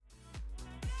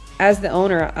as the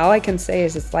owner, all I can say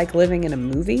is it's like living in a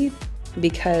movie,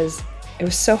 because it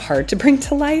was so hard to bring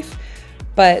to life,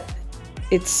 but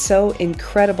it's so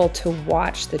incredible to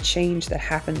watch the change that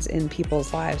happens in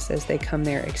people's lives as they come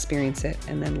there, experience it,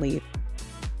 and then leave.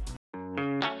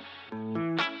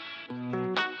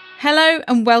 Hello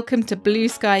and welcome to Blue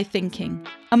Sky Thinking,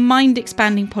 a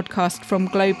mind-expanding podcast from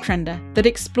Globe Trender that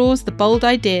explores the bold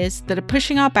ideas that are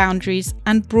pushing our boundaries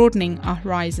and broadening our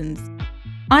horizons.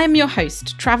 I am your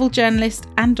host, travel journalist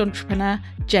and entrepreneur,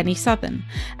 Jenny Southern,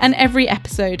 and every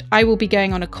episode I will be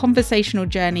going on a conversational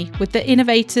journey with the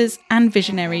innovators and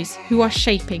visionaries who are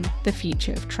shaping the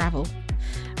future of travel.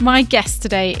 My guest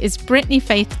today is Britnie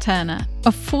Turner,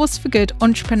 a force-for-good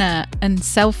entrepreneur and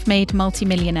self-made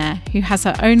multimillionaire who has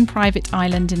her own private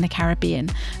island in the Caribbean,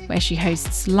 where she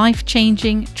hosts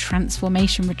life-changing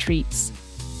transformation retreats.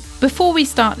 Before we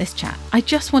start this chat, I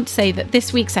just want to say that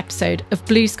this week's episode of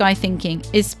Blue Sky Thinking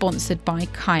is sponsored by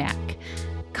Kayak.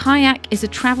 Kayak is a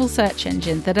travel search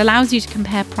engine that allows you to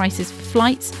compare prices for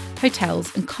flights,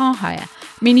 hotels, and car hire,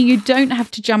 meaning you don't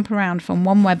have to jump around from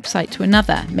one website to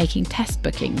another making test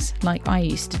bookings like I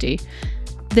used to do.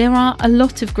 There are a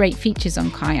lot of great features on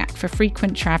Kayak for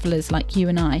frequent travellers like you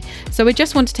and I, so I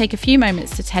just want to take a few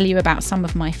moments to tell you about some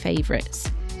of my favourites.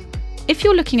 If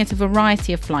you're looking at a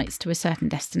variety of flights to a certain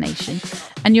destination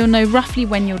and you'll know roughly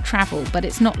when you'll travel but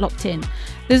it's not locked in,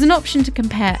 there's an option to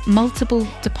compare multiple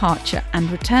departure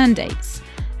and return dates.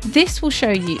 This will show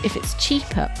you if it's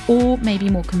cheaper or maybe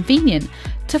more convenient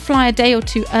to fly a day or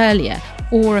two earlier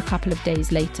or a couple of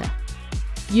days later.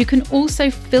 You can also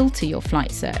filter your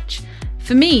flight search.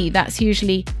 For me, that's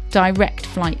usually direct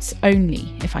flights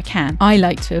only, if I can. I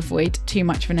like to avoid too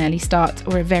much of an early start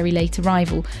or a very late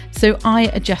arrival, so I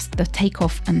adjust the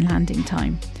takeoff and landing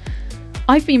time.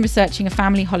 I've been researching a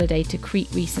family holiday to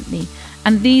Crete recently,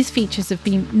 and these features have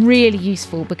been really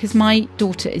useful because my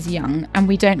daughter is young and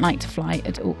we don't like to fly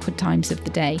at awkward times of the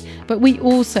day, but we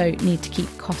also need to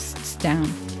keep costs down.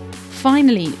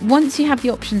 Finally, once you have the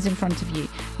options in front of you,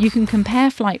 you can compare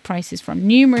flight prices from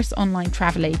numerous online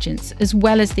travel agents as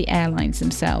well as the airlines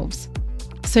themselves.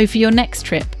 So for your next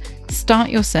trip,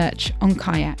 start your search on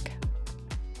Kayak.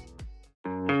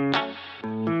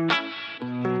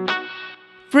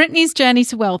 Britnie's journey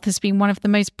to wealth has been one of the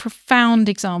most profound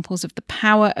examples of the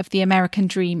power of the American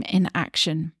dream in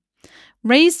action.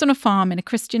 Raised on a farm in a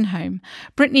Christian home,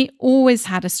 Britnie always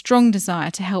had a strong desire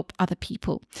to help other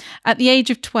people. At the age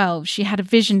of 12, she had a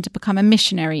vision to become a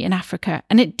missionary in Africa,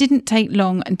 and it didn't take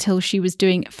long until she was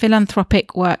doing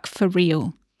philanthropic work for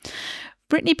real.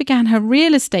 Britnie began her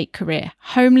real estate career,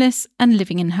 homeless and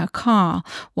living in her car,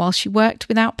 while she worked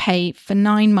without pay for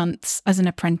 9 months as an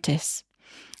apprentice.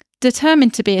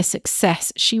 Determined to be a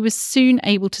success, she was soon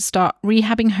able to start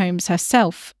rehabbing homes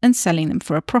herself and selling them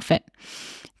for a profit.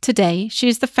 Today, she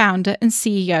is the founder and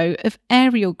CEO of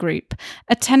Aerial Group,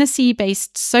 a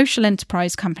Tennessee-based social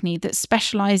enterprise company that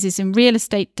specializes in real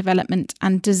estate development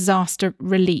and disaster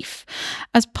relief.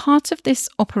 As part of this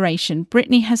operation,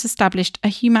 Britnie has established a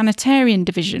humanitarian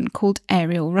division called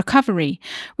Aerial Recovery,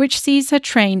 which sees her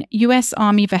train U.S.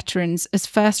 Army veterans as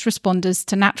first responders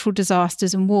to natural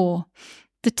disasters and war.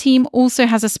 The team also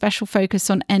has a special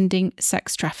focus on ending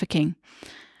sex trafficking.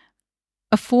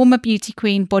 A former beauty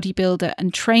queen, bodybuilder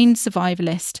and trained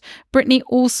survivalist, Britnie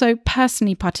also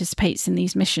personally participates in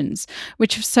these missions,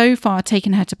 which have so far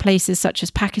taken her to places such as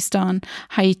Pakistan,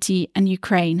 Haiti and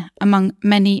Ukraine, among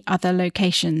many other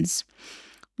locations.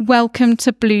 Welcome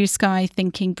to Blue Sky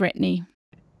Thinking, Britnie.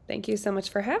 Thank you so much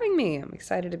for having me. I'm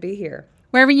excited to be here.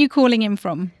 Where are you calling in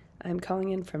from? I'm calling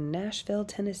in from Nashville,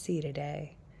 Tennessee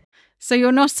today. So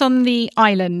you're not on the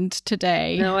island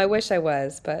today? No, I wish I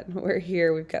was, but we're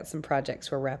here. We've got some projects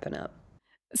we're wrapping up.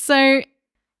 So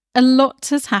a lot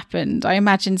has happened, I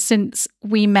imagine, since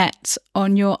we met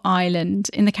on your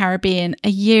island in the Caribbean a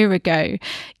year ago.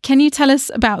 Can you tell us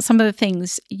about some of the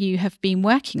things you have been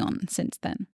working on since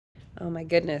then? Oh my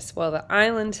goodness. Well, the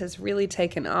island has really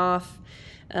taken off.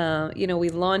 We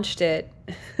launched it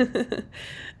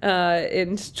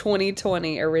in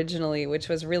 2020 originally, which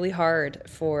was really hard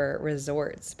for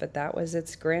resorts, but that was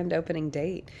its grand opening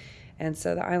date. And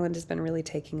so the island has been really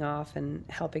taking off and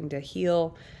helping to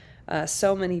heal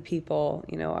so many people.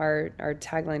 Our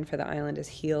tagline for the island is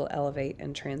heal, elevate,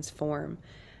 and transform.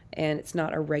 And it's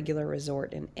not a regular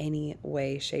resort in any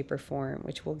way, shape, or form,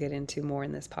 which we'll get into more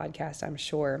in this podcast, I'm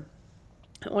sure.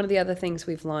 One of the other things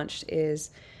we've launched is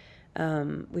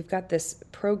we've got this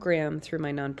program through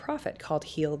my nonprofit called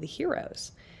Heal the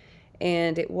Heroes.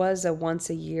 And it was a once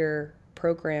a year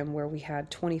program where we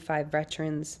had 25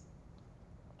 veterans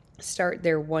start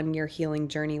their 1-year healing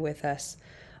journey with us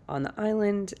on the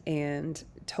island and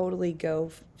totally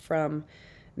go from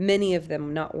many of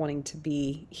them not wanting to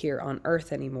be here on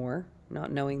Earth anymore,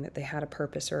 not knowing that they had a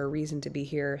purpose or a reason to be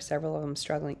here, several of them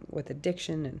struggling with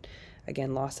addiction and,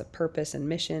 again, loss of purpose and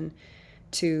mission,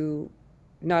 to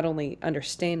not only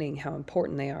understanding how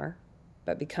important they are,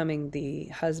 but becoming the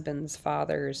husbands,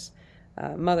 fathers,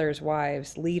 mothers,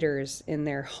 wives, leaders in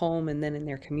their home and then in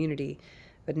their community.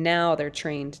 But now they're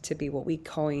trained to be what we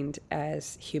coined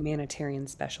as humanitarian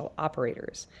special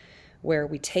operators, where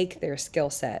we take their skill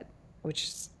set, which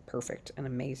is perfect and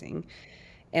amazing,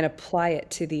 and apply it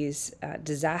to these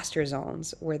disaster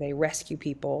zones where they rescue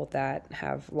people that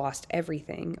have lost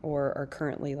everything or are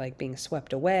currently like being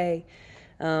swept away.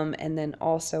 And then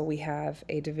also we have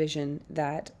a division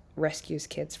that rescues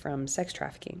kids from sex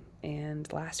trafficking.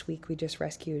 And last week we just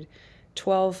rescued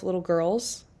 12 little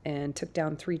girls and took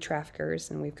down 3 traffickers,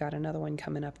 and we've got another one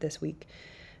coming up this week.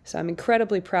 So I'm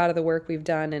incredibly proud of the work we've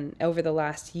done. And over the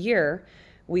last year,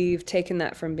 we've taken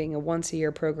that from being a once a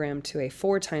year program to a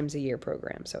 4 times a year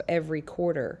program. So every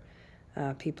quarter,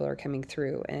 people are coming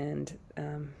through. And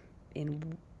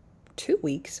in 2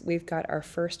 weeks, we've got our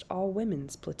first all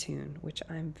women's platoon, which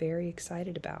I'm very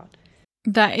excited about.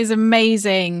 That is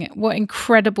amazing. What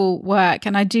incredible work.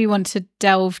 And I do want to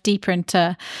delve deeper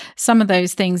into some of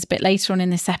those things a bit later on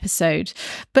in this episode.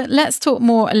 But let's talk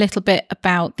more a little bit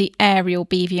about the Aerial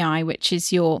BVI, which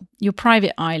is your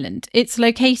private island. It's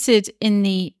located in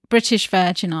the British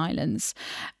Virgin Islands.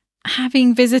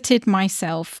 Having visited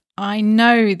myself, I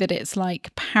know that it's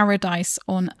like paradise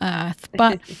on earth.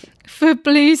 But for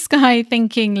blue sky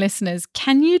thinking listeners,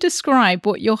 can you describe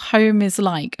what your home is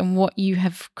like and what you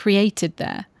have created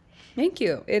there? Thank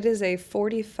you. It is a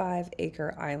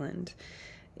 45-acre island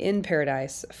in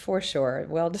paradise, for sure.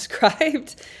 Well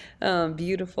described.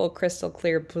 Beautiful, crystal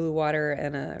clear blue water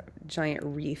and a giant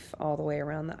reef all the way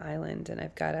around the island.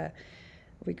 And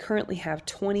we currently have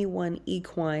 21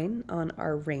 equine on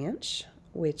our ranch,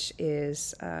 which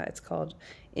is, it's called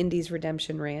Indy's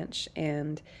Redemption Ranch.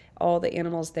 And all the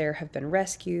animals there have been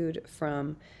rescued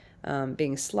from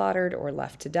being slaughtered or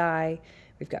left to die.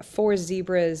 We've got 4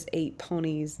 zebras, 8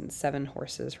 ponies, and 7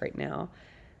 horses right now.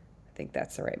 I think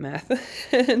that's the right math.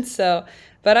 And so,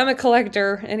 but I'm a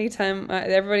collector. Anytime,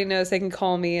 everybody knows they can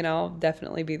call me and I'll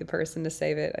definitely be the person to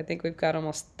save it. I think we've got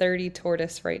almost 30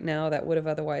 tortoise right now that would have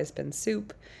otherwise been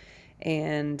soup,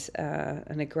 and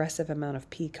an aggressive amount of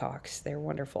peacocks. They're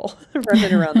wonderful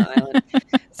running around the island.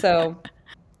 So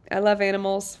I love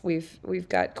animals. We've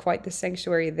got quite the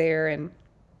sanctuary there, and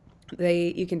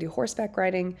you can do horseback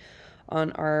riding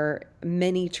on our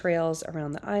many trails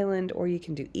around the island, or you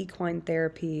can do equine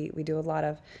therapy. We do a lot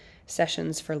of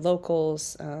sessions for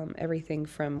locals, everything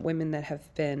from women that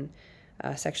have been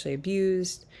sexually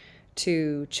abused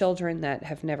to children that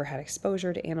have never had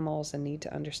exposure to animals and need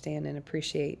to understand and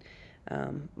appreciate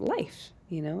life,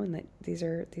 and that these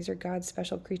are God's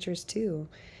special creatures too.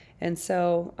 And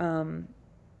so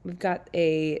we've got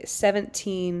a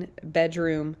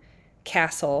 17-bedroom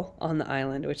castle on the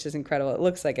island, which is incredible. It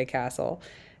looks like a castle,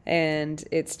 and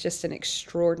it's just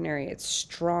it's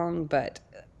strong but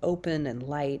open and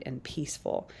light and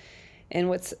peaceful. And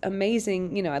what's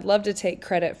amazing, I'd love to take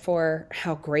credit for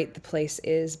how great the place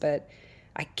is, but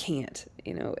I can't.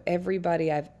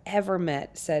 Everybody I've ever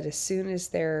met said as soon as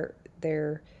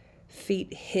their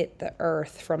feet hit the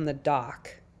earth from the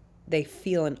dock, they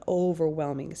feel an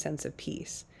overwhelming sense of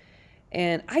peace.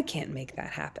 And I can't make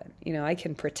that happen. I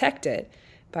can protect it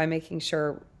by making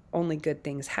sure only good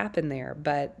things happen there.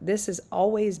 But this has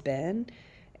always been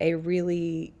a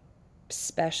really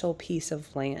special piece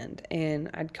of land. And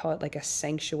I'd call it like a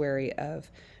sanctuary of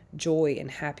joy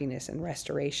and happiness and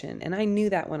restoration. And I knew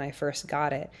that when I first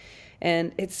got it.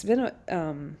 And it's been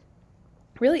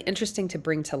really interesting to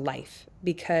bring to life,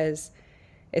 because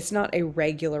it's not a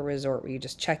regular resort where you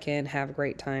just check in, have a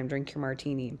great time, drink your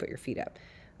martini, and put your feet up.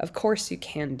 Of course you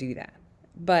can do that,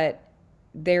 but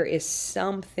there is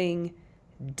something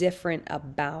different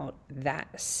about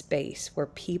that space where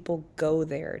people go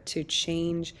there to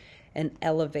change and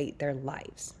elevate their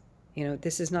lives.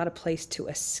 This is not a place to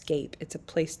escape. It's a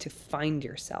place to find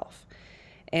yourself.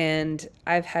 And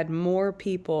I've had more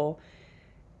people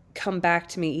come back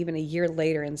to me even a year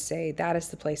later and say, that is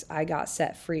the place I got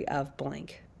set free of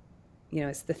blank.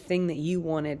 It's the thing that you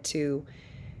wanted to,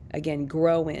 again,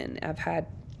 grow in. I've had,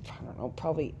 I don't know,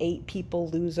 probably 8 people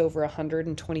lose over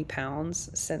 120 pounds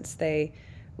since they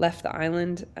left the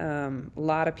island. A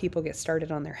lot of people get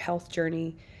started on their health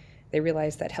journey. They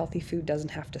realize that healthy food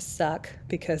doesn't have to suck,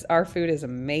 because our food is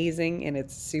amazing and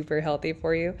it's super healthy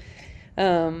for you.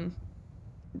 To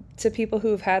people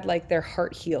who've had like their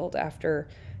heart healed after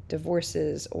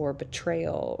divorces or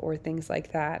betrayal or things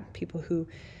like that. People whose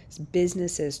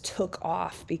businesses took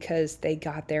off because they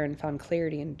got there and found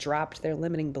clarity and dropped their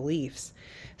limiting beliefs.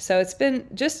 So it's been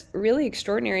just really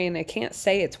extraordinary. And I can't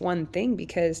say it's one thing,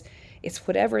 because it's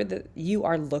whatever that you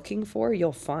are looking for,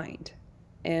 you'll find.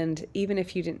 And even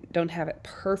if you don't have it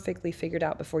perfectly figured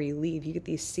out before you leave, you get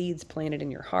these seeds planted in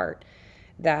your heart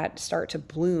that start to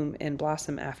bloom and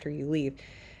blossom after you leave.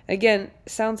 Again,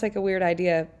 sounds like a weird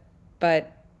idea,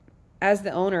 but as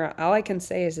the owner, all I can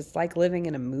say is it's like living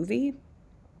in a movie,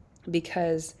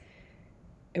 because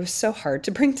it was so hard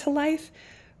to bring to life,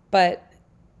 but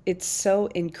it's so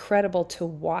incredible to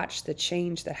watch the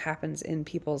change that happens in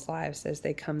people's lives as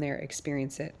they come there,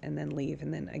 experience it, and then leave,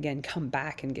 and then again come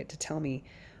back and get to tell me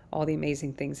all the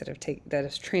amazing things that have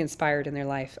transpired in their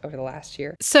life over the last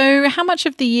year. So how much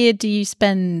of the year do you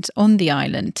spend on the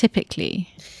island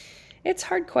typically? It's a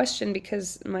hard question,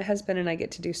 because my husband and I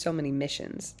get to do so many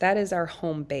missions. That is our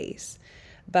home base.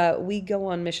 But we go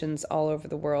on missions all over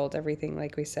the world, everything,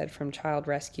 like we said, from child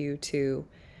rescue to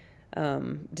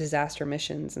disaster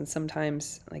missions. And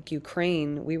sometimes, like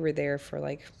Ukraine, we were there for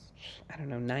like, I don't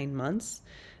know, 9 months.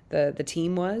 The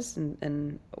team was,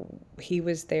 and he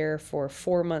was there for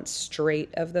 4 months straight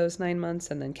of those 9 months,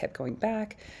 and then kept going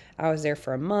back. I was there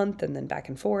for a month, and then back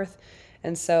and forth.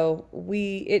 And so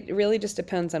it really just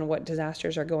depends on what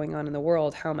disasters are going on in the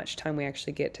world, how much time we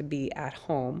actually get to be at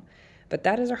home. But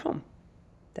that is our home.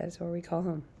 That is where we call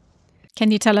home. Can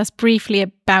you tell us briefly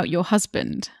about your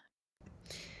husband?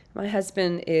 My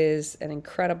husband is an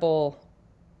incredible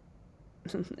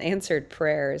answered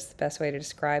prayer is the best way to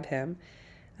describe him.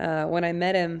 When I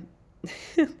met him,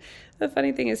 the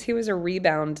funny thing is he was a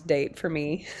rebound date for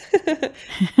me.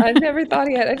 I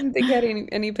didn't think he had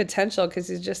any potential, because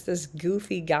he's just this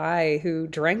goofy guy who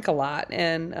drank a lot,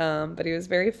 and but he was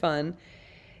very fun.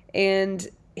 And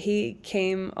he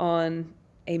came on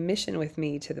a mission with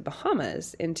me to the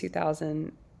Bahamas in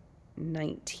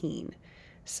 2019.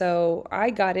 So I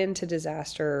got into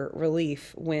disaster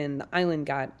relief when the island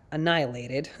got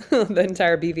annihilated. The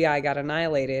entire BVI got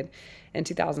annihilated in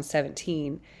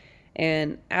 2017.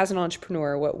 And as an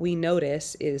entrepreneur, what we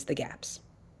notice is the gaps.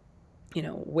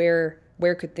 Where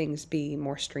could things be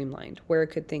more streamlined? Where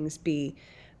could things be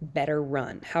better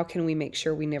run? How can we make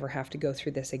sure we never have to go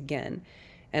through this again?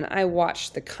 And I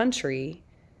watched the country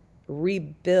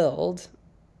rebuild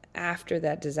after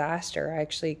that disaster. I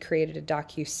actually created a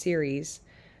docu-series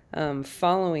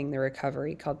following the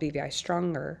recovery called BVI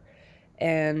Stronger.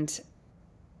 And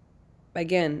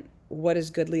again, what does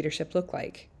good leadership look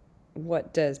like?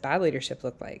 What does bad leadership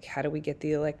look like? How do we get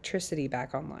the electricity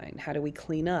back online? How do we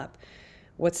clean up?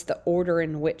 What's the order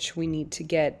in which we need to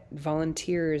get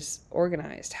volunteers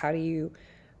organized? How do you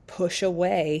push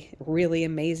away really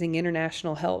amazing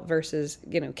international help versus,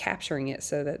 capturing it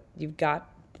so that you've got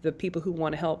the people who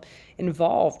want to help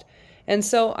involved? And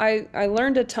so I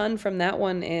learned a ton from that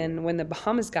one. And when the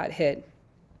Bahamas got hit,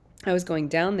 I was going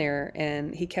down there,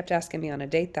 and he kept asking me on a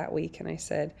date that week. And I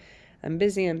said, I'm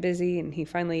busy. And he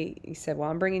said, well,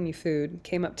 I'm bringing you food.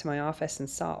 Came up to my office and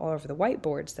saw all over the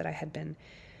whiteboards that I had been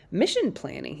mission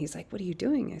planning. He's like, what are you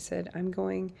doing? I said, I'm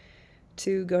going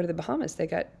to go to the Bahamas. They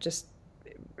got just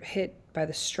hit by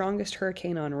the strongest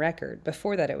hurricane on record.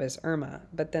 Before that, it was Irma.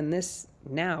 But then this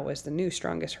now is the new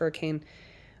strongest hurricane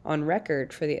on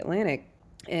record for the Atlantic.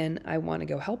 And I want to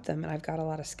go help them. And I've got a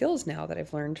lot of skills now that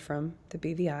I've learned from the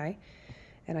BVI.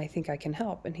 And I think I can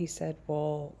help. And he said,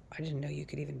 well, I didn't know you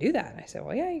could even do that. And I said,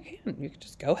 well, yeah, you can. You can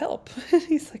just go help. And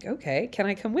he's like, okay, can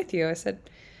I come with you? I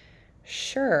said,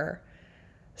 sure.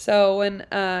 So when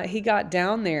he got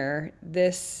down there,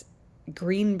 this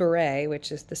Green Beret,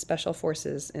 which is the special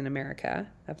forces in America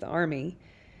of the Army,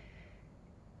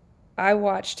 I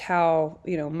watched how,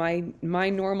 my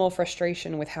normal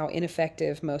frustration with how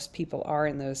ineffective most people are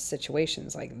in those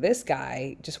situations. Like, this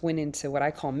guy just went into what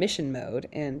I call mission mode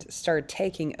and started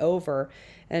taking over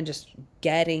and just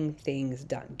getting things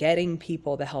done, getting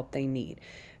people the help they need,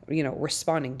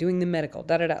 responding, doing the medical,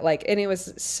 and it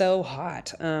was so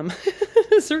hot.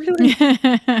 It's really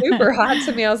super hot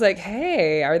to me. I was like,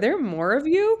 hey, are there more of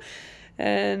you?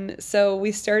 And so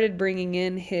we started bringing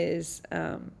in his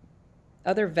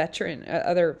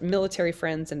other military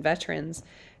friends and veterans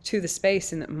to the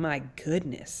space. And my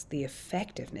goodness, the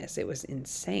effectiveness, it was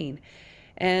insane.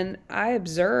 And I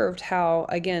observed how,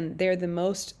 again, they're the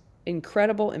most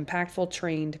incredible, impactful,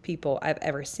 trained people I've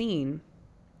ever seen.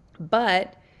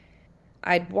 But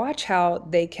I'd watch how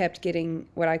they kept getting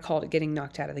what I called getting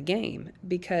knocked out of the game,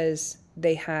 because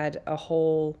they had a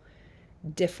whole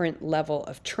different level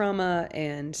of trauma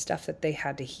and stuff that they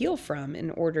had to heal from in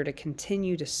order to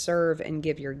continue to serve and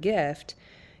give your gift.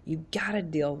 You got to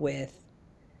deal with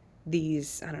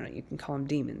these, I don't know, you can call them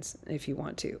demons if you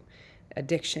want to,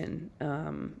 addiction,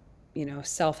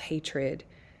 self-hatred,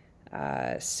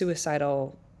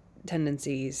 suicidal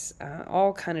tendencies,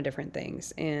 all kind of different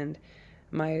things. And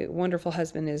my wonderful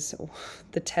husband is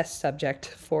the test subject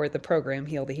for the program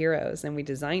Heal the Heroes, and we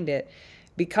designed it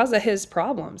because of his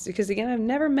problems. Because again, I've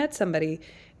never met somebody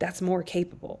that's more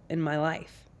capable in my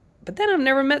life. But then I've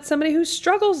never met somebody who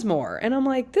struggles more. And I'm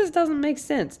like, this doesn't make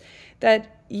sense.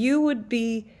 That you would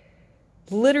be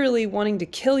literally wanting to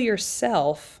kill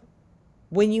yourself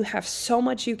when you have so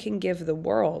much you can give the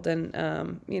world. And,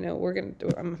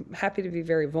 I'm happy to be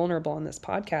very vulnerable on this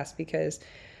podcast because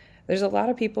there's a lot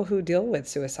of people who deal with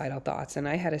suicidal thoughts. And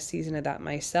I had a season of that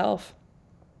myself.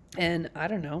 And I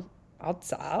don't know,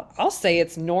 I'll say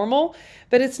it's normal,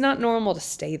 but it's not normal to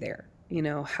stay there.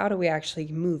 How do we actually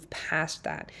move past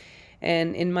that?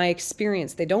 And in my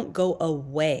experience, they don't go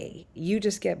away. You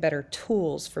just get better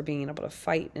tools for being able to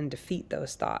fight and defeat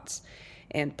those thoughts.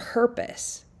 And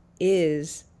purpose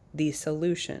is the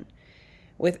solution.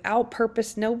 Without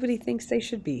purpose, nobody thinks they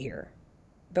should be here.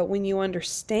 But when you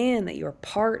understand that you're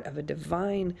part of a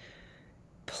divine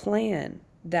plan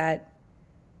that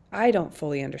I don't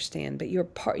fully understand, but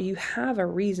you have a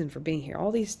reason for being here.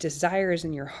 All these desires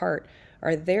in your heart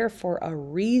are there for a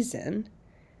reason,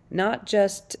 not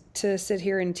just to sit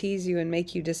here and tease you and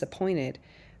make you disappointed,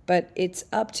 but it's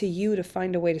up to you to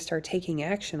find a way to start taking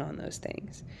action on those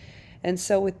things. And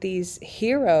so with these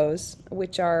heroes,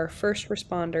 which are first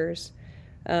responders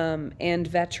and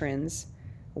veterans,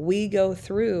 we go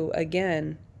through,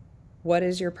 again, what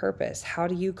is your purpose? How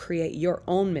do you create your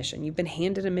own mission? You've been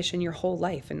handed a mission your whole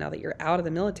life, and now that you're out of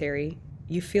the military,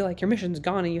 you feel like your mission's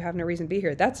gone and you have no reason to be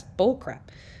here. That's bullcrap.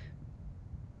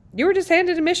 You were just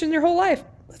handed a mission your whole life.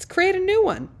 Let's create a new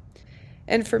one.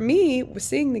 And for me,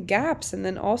 seeing the gaps and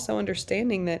then also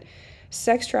understanding that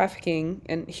sex trafficking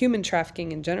and human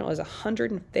trafficking in general is a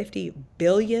 $150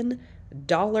 billion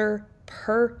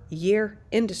per year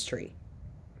industry.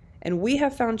 And we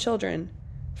have found children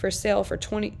for sale for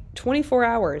 24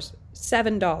 hours,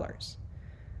 $7.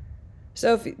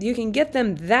 So if you can get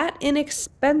them that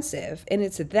inexpensive and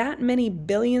it's that many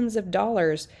billions of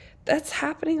dollars, that's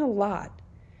happening a lot.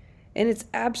 And it's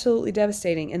absolutely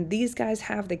devastating. And these guys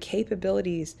have the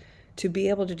capabilities to be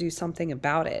able to do something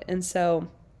about it. And so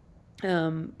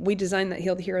we designed that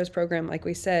Heal the Heroes program, like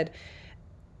we said,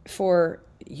 for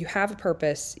you have a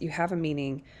purpose, you have a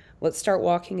meaning. Let's start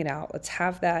walking it out. Let's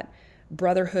have that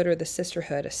brotherhood or the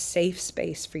sisterhood, a safe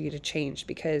space for you to change,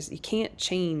 because you can't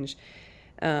change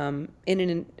in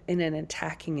an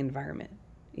attacking environment.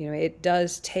 It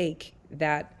does take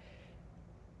that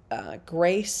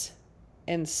grace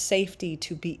and safety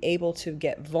to be able to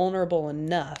get vulnerable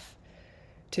enough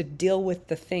to deal with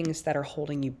the things that are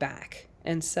holding you back.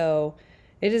 And so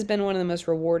it has been one of the most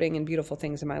rewarding and beautiful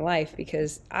things in my life,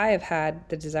 because I have had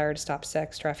the desire to stop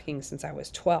sex trafficking since I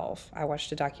was 12. I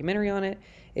watched a documentary on it.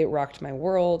 It rocked my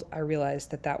world. I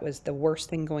realized that was the worst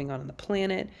thing going on the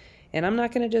planet. And I'm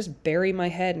not going to just bury my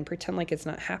head and pretend like it's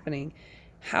not happening.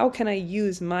 How can I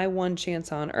use my one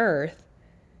chance on earth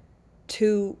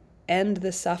to end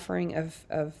the suffering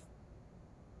of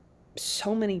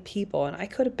so many people? And I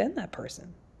could have been that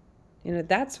person.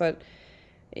 That's what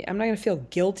I'm not going to feel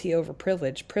guilty over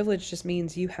privilege. Privilege just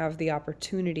means you have the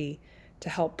opportunity to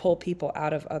help pull people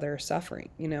out of other suffering.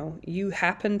 You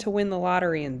happen to win the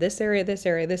lottery in this area, this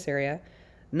area, this area,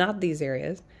 not these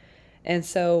areas. And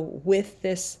so with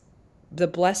the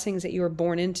blessings that you were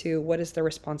born into, what is the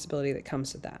responsibility that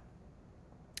comes with that?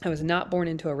 I was not born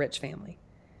into a rich family,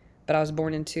 but I was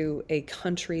born into a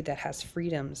country that has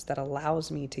freedoms that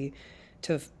allows me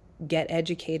to get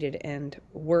educated and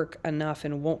work enough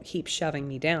and won't keep shoving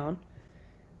me down.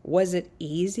 Was it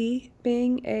easy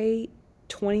being a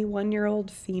 21-year-old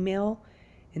female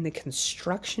in the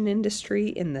construction industry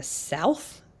in the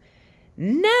South?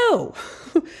 No.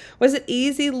 Was it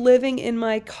easy living in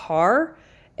my car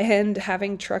and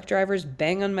having truck drivers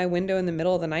bang on my window in the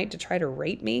middle of the night to try to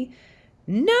rape me?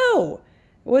 No.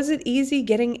 Was it easy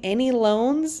getting any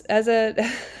loans as a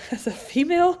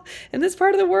female in this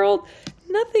part of the world?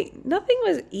 Nothing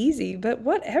was easy, but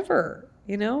whatever.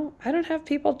 I don't have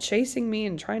people chasing me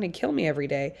and trying to kill me every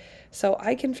day, so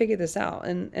I can figure this out.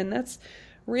 And that's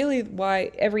really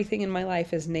why everything in my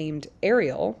life is named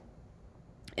Aerial,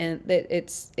 and that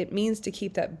it means to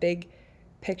keep that big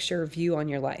picture view on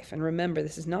your life. And remember,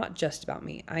 this is not just about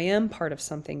me. I am part of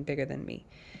something bigger than me.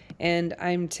 And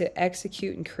I'm to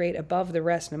execute and create above the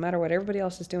rest. No matter what everybody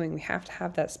else is doing, we have to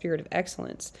have that spirit of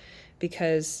excellence,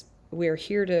 because we're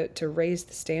here to raise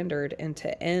the standard and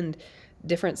to end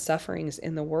different sufferings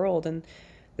in the world. And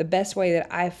the best way that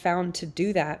I've found to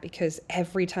do that, because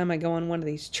every time I go on one of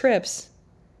these trips,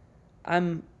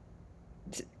 I'm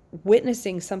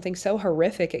witnessing something so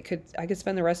horrific I could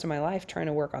spend the rest of my life trying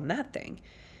to work on that thing.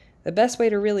 The best way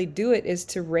to really do it is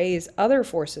to raise other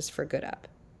forces for good up,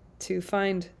 to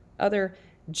find other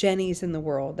Jennies in the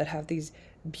world that have these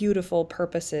beautiful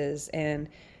purposes, and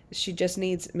she just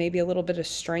needs maybe a little bit of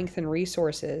strength and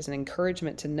resources and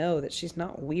encouragement to know that she's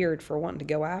not weird for wanting to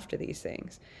go after these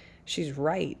things. She's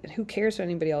right. And who cares what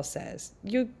anybody else says?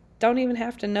 You don't even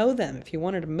have to know them. If you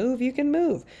wanted to move, you can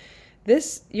move.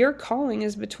 Your calling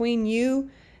is between you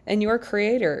and your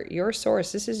creator, your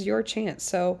source. This is your chance.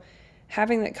 So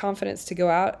having that confidence to go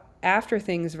out after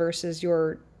things versus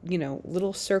your,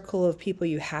 little circle of people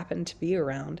you happen to be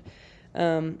around,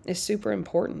 is super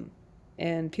important.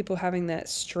 And people having that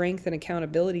strength and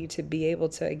accountability to be able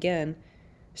to, again,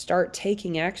 start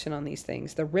taking action on these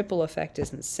things. The ripple effect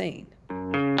is insane.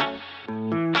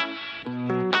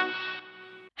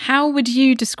 How would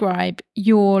you describe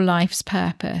your life's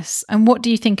purpose, and what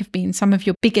do you think have been some of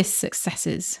your biggest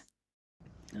successes?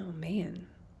 Oh, man.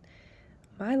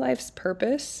 My life's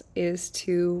purpose is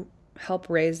to help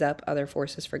raise up other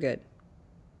forces for good.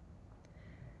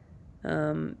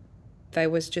 If I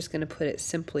was just going to put it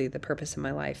simply, the purpose of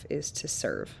my life is to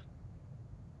serve.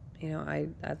 I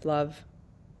love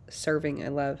serving. I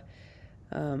love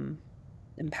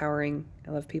empowering.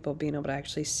 I love people being able to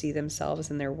actually see themselves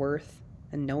and their worth,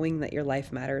 and knowing that your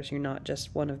life matters. You're not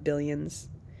just one of billions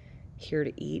here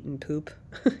to eat and poop.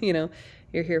 You're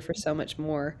here for so much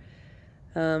more.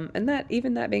 And that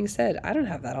being said, I don't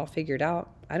have that all figured out.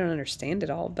 I don't understand it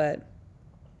all, but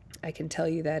I can tell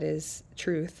you that is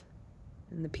truth,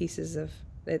 and the pieces of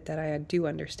it that I do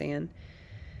understand.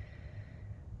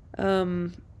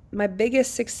 My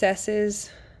biggest successes,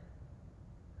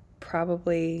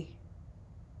 probably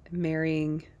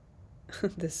marrying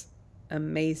this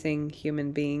amazing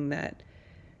human being that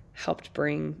helped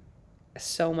bring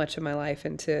so much of my life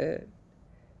into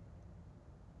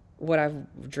what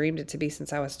I've dreamed it to be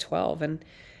since I was 12. And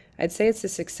I'd say it's a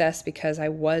success because I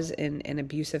was in an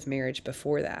abusive marriage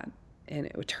before that, and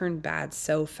it would turn bad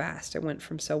so fast. It went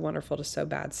from so wonderful to so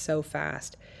bad so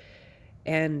fast.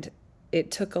 And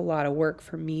it took a lot of work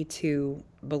for me to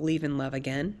believe in love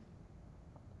again,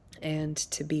 and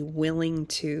to be willing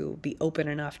to be open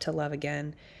enough to love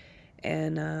again.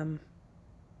 And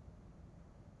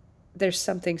there's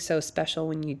something so special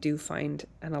when you do find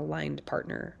an aligned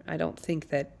partner. I don't think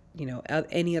that,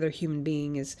 any other human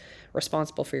being is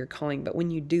responsible for your calling, but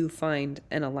when you do find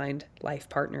an aligned life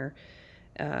partner,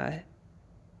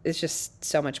 it's just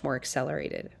so much more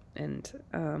accelerated. And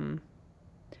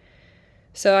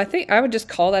so I think I would just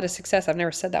call that a success. I've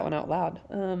never said that one out loud.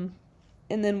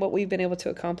 And then what we've been able to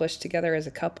accomplish together as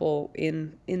a couple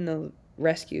in the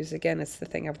rescues, again, it's the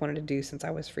thing I've wanted to do since I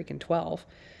was freaking 12.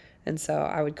 And so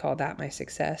I would call that my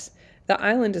success. The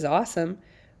island is awesome,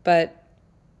 but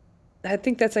I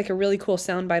think that's like a really cool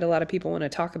soundbite a lot of people want to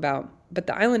talk about. But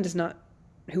the island is not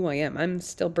who I am. I'm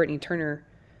still Britnie Turner.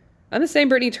 I'm the same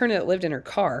Britnie Turner that lived in her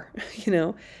car,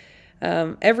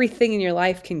 Everything in your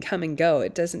life can come and go.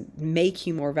 It doesn't make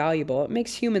you more valuable. It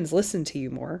makes humans listen to you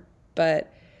more.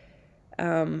 But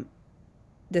the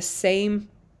same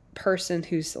person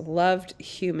who's loved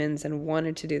humans and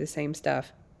wanted to do the same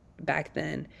stuff back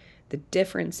then, the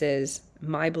difference is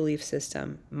my belief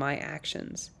system, my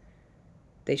actions.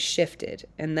 They shifted.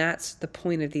 And that's the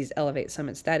point of these Elevate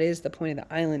Summits. That is the point of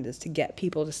the island, is to get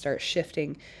people to start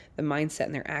shifting the mindset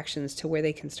and their actions to where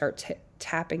they can start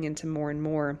tapping into more and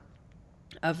more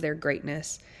of their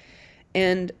greatness.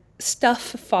 And stuff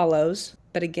follows,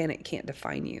 but again, it can't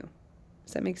define you.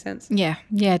 Does that make sense?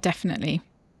 Yeah, definitely.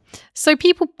 So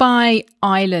people buy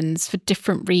islands for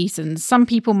different reasons. Some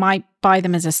people might buy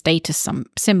them as a status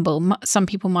symbol. Some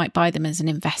people might buy them as an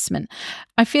investment.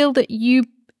 I feel that you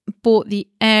bought the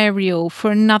Aerial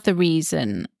for another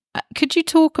reason. Could you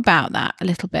talk about that a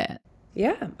little bit?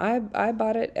 Yeah, I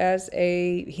bought it as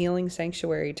a healing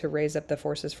sanctuary to raise up the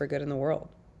forces for good in the world.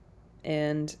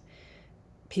 And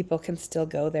people can still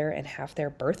go there and have their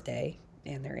birthday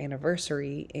and their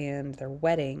anniversary and their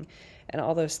wedding and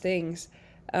all those things.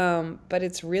 But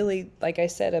it's really, like I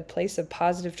said, a place of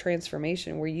positive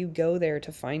transformation where you go there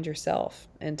to find yourself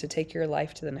and to take your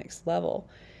life to the next level.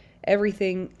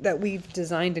 Everything that we've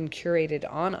designed and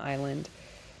curated on island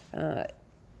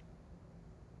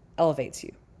elevates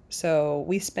you. So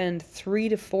we spend 3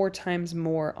 to 4 times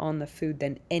more on the food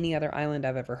than any other island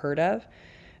I've ever heard of,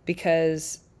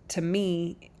 because to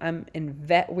me,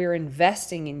 we're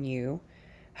investing in you,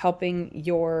 helping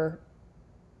your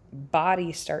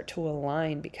body start to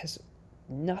align, because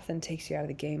nothing takes you out of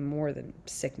the game more than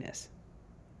sickness.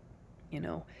 you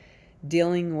know,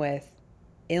 dealing with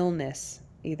illness,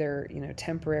 either,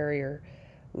 temporary or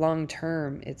long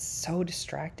term. It's so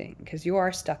distracting because you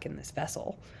are stuck in this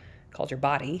vessel called your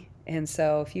body. And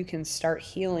so if you can start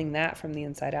healing that from the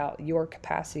inside out, your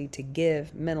capacity to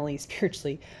give mentally,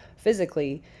 spiritually,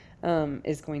 physically,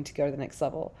 is going to go to the next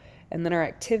level. And then our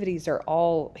activities are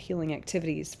all healing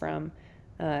activities, from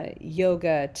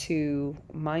yoga to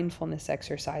mindfulness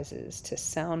exercises to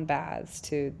sound baths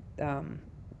to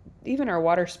even our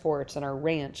water sports and our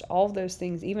ranch, all of those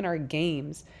things, even our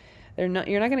games. You're not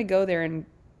going to go there and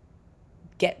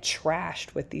get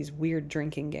trashed with these weird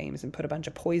drinking games and put a bunch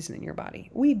of poison in your body.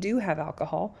 We do have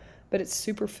alcohol, but it's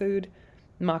superfood,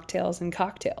 mocktails, and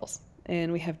cocktails.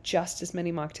 And we have just as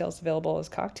many mocktails available as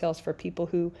cocktails for people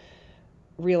who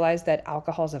realize that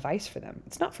alcohol is a vice for them.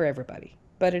 It's not for everybody,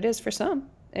 but it is for some.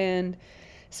 And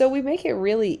so we make it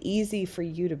really easy for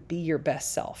you to be your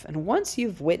best self. And once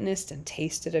you've witnessed and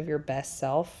tasted of your best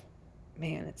self,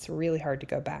 man, it's really hard to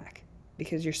go back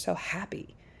because you're so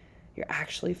happy. You're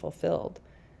actually fulfilled.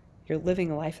 You're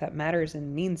living a life that matters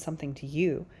and means something to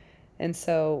you. And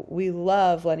so we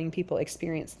love letting people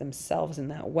experience themselves in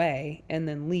that way and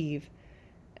then leave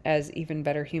as even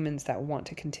better humans that want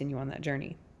to continue on that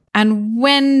journey. And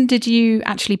when did you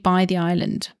actually buy the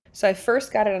island? So I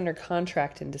first got it under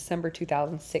contract in December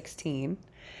 2016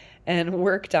 and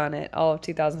worked on it all of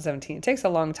 2017. It takes a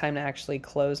long time to actually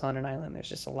close on an island. There's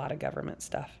just a lot of government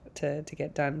stuff to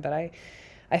get done. But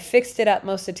I fixed it up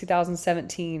most of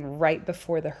 2017, right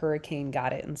before the hurricane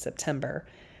got it in September.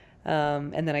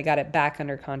 And then I got it back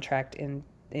under contract in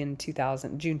June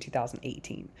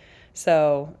 2018.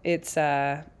 So it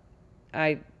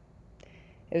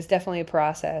was definitely a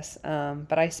process.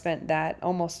 But I spent that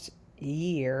almost a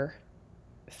year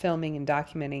filming and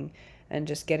documenting and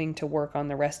just getting to work on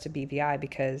the rest of BVI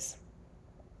because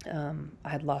I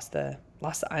had lost the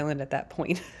island at that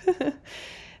point.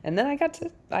 And then I got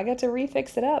to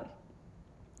refix it up,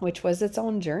 which was its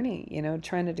own journey.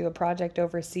 Trying to do a project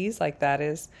overseas like that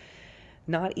is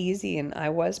not easy. And I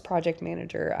was project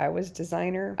manager, I was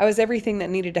designer, I was everything that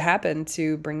needed to happen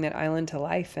to bring that island to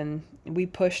life. And we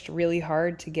pushed really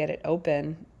hard to get it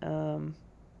open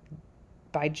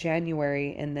by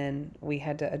January, and then we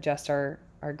had to adjust our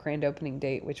grand opening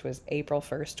date, which was April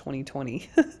 1st, 2020.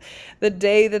 The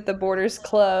day that the borders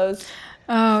closed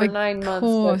for 9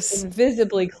 months, but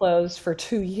invisibly closed for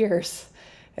 2 years.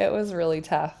 It was really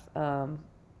tough to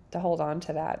hold on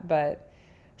to that. But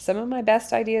some of my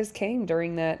best ideas came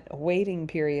during that waiting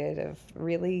period of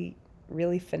really,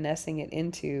 really finessing it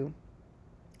into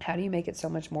how do you make it so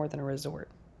much more than a resort?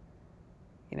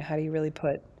 How do you really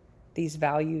put these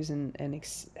values and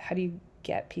how do you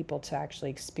get people to actually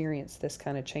experience this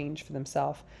kind of change for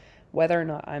themselves, whether or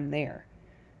not I'm there,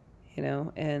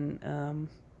 and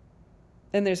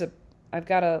then I've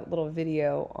got a little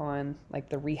video on like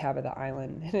the rehab of the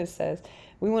island, and it says,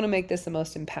 we want to make this the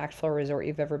most impactful resort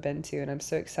you've ever been to. And I'm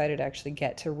so excited to actually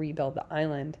get to rebuild the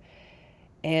island.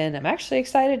 And I'm actually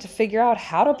excited to figure out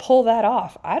how to pull that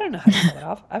off. I don't know how to pull it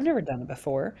off. I've never done it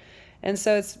before. And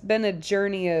so it's been a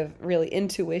journey of really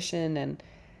intuition and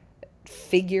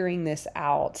figuring this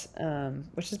out,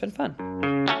 which has been fun.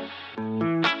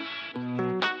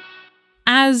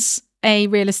 As a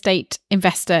real estate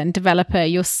investor and developer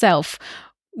yourself,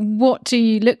 what do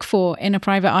you look for in a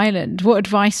private island? What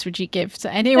advice would you give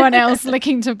to anyone else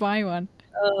looking to buy one?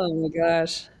 Oh my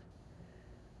gosh.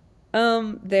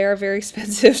 They are very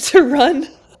expensive to run.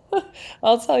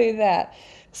 I'll tell you that.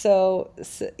 So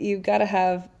you've got to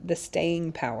have the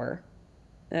staying power.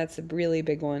 That's a really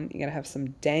big one. You got to have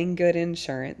some dang good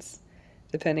insurance,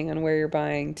 depending on where you're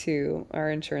buying too. Our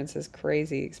insurance is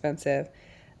crazy expensive.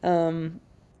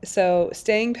 So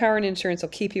staying power and insurance will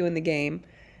keep you in the game.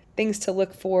 Things to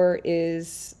look for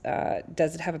is,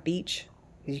 does it have a beach?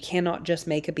 You cannot just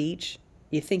make a beach.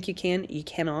 You think you can, you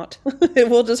cannot. It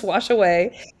will just wash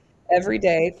away every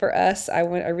day. For us, I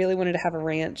really wanted to have a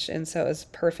ranch, and so it was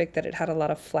perfect that it had a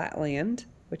lot of flat land,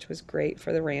 which was great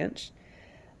for the ranch.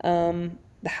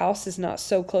 The house is not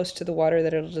so close to the water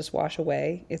that it'll just wash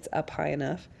away. It's up high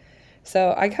enough.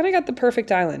 So I kind of got the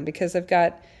perfect island because I've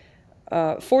got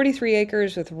 43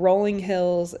 acres with rolling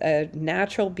hills, a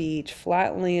natural beach,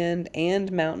 flat land,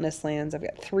 and mountainous lands. I've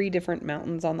got 3 different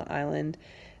mountains on the island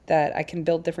that I can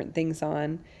build different things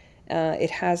on. It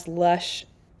has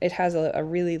a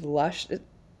really lush,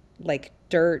 like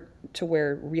dirt to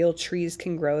where real trees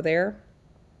can grow there.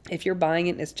 If you're buying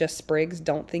it and it's just sprigs,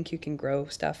 don't think you can grow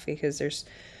stuff because there's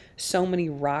so many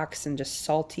rocks and just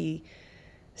salty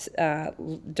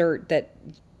dirt that,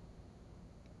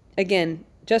 again,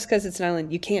 just because it's an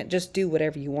island, you can't just do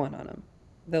whatever you want on them.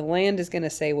 The land is going to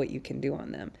say what you can do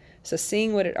on them. So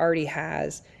seeing what it already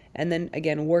has, and then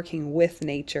again working with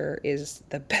nature, is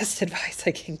the best advice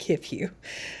I can give you.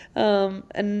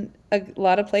 And a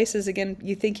lot of places, again,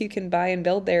 you think you can buy and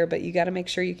build there, but you got to make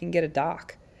sure you can get a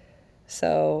dock.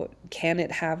 So can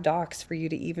it have docks for you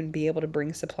to even be able to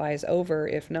bring supplies over?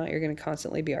 If not, you're going to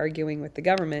constantly be arguing with the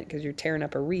government because you're tearing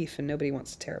up a reef, and nobody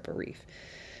wants to tear up a reef.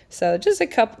 So just a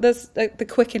couple, that's the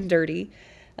quick and dirty.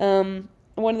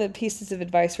 One of the pieces of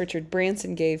advice Richard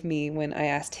Branson gave me when I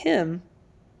asked him,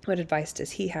 what advice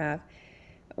does he have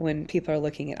when people are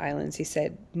looking at islands? He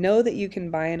said, know that you can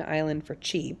buy an island for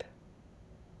cheap,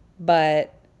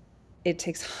 but it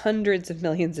takes hundreds of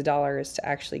millions of dollars to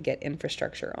actually get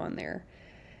infrastructure on there.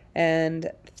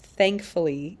 And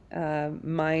thankfully,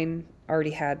 mine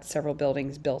already had several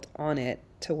buildings built on it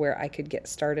to where I could get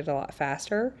started a lot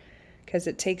faster, because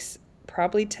it takes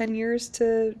probably 10 years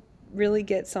to really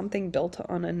get something built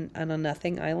on a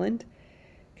nothing island,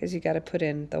 because you got to put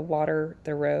in the water,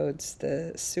 the roads,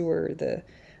 the sewer, the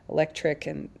electric,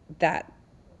 and that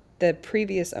the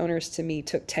previous owners to me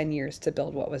took 10 years to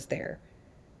build what was there,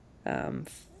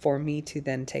 for me to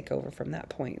then take over from that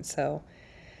point. So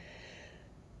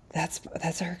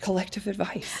that's our collective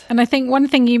advice. And I think one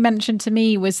thing you mentioned to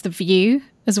me was the view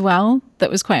as well. That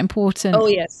was quite important. Oh,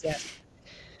 yes, yes.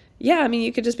 Yeah, I mean,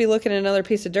 you could just be looking at another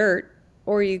piece of dirt,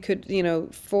 or you could,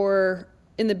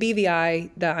 in the BVI,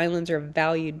 the islands are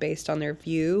valued based on their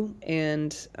view,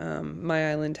 and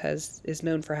my island is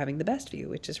known for having the best view,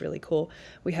 which is really cool.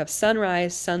 We have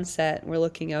sunrise, sunset, and we're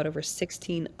looking out over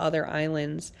 16 other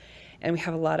islands, and we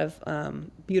have a lot of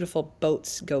beautiful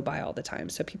boats go by all the time.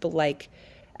 So people like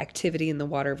activity in the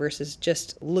water versus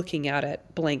just looking out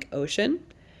at blank ocean.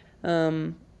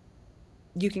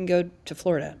 You can go to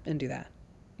Florida and do that.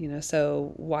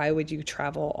 So why would you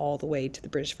travel all the way to the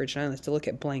British Virgin Islands to look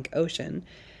at blank ocean?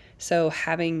 So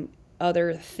having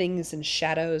other things and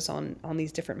shadows on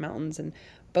these different mountains, and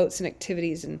boats and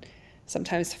activities, and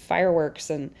sometimes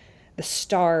fireworks and the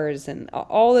stars, and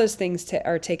all those things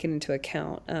are taken into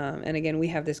account. And again, we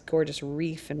have this gorgeous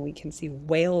reef, and we can see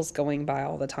whales going by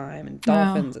all the time, and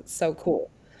dolphins. Wow. It's so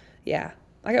cool. Yeah.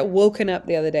 I got woken up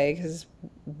the other day because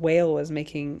whale was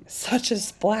making such a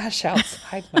splash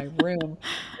outside my room.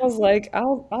 I was like,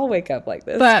 I'll wake up like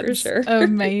this. That's for sure.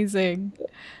 Amazing.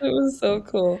 It was so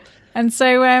cool. And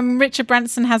so Richard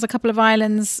Branson has a couple of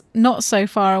islands not so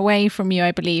far away from you,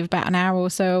 I believe, about an hour or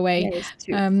so away.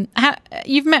 Yeah,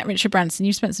 you've met Richard Branson.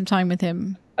 You've spent some time with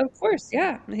him. Of course,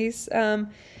 yeah. He was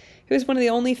one of the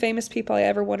only famous people I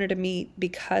ever wanted to meet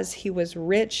because he was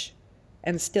rich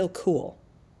and still cool.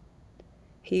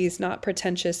 He's not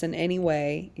pretentious in any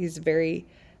way. He's very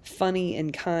funny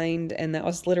and kind, and that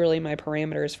was literally my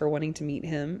parameters for wanting to meet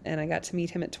him. And I got to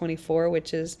meet him at 24,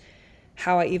 which is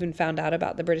how I even found out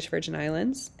about the British Virgin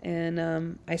Islands.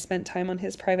 And I spent time on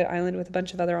his private island with a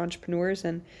bunch of other entrepreneurs,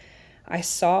 and I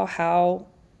saw how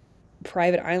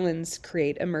private islands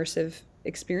create immersive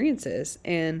experiences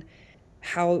and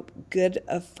how good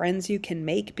of friends you can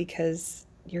make because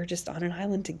you're just on an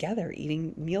island together,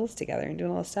 eating meals together and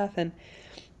doing all this stuff. And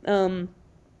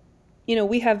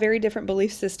we have very different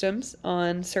belief systems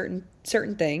on certain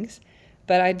things,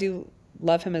 but I do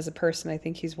love him as a person. I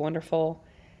think he's wonderful,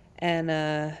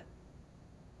 and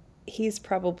he's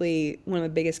probably one of the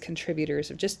biggest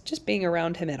contributors of just being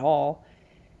around him at all,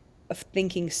 of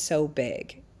thinking so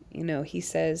big. He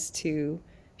says if you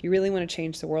really want to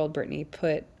change the world, Britnie,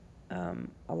 put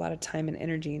a lot of time and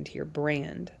energy into your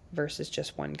brand versus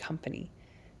just one company,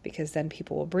 because then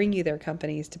people will bring you their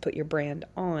companies to put your brand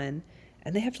on,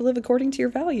 and they have to live according to your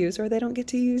values or they don't get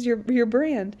to use your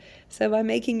brand. So by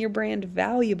making your brand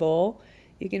valuable,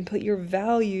 you can put your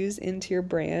values into your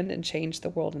brand and change the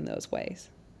world in those ways.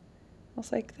 I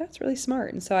was like, that's really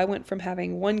smart. And so I went from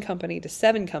having one company to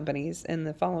 7 companies in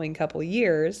the following couple of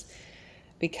years,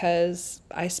 because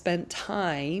I spent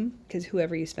time, because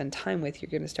whoever you spend time with,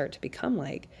 you're going to start to become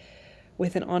like,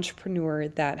 with an entrepreneur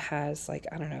that has, like,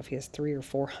 I don't know if he has 300 or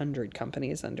 400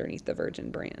 companies underneath the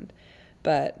Virgin brand,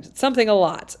 but something a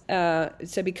lot.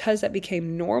 So because that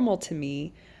became normal to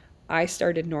me, I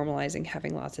started normalizing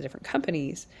having lots of different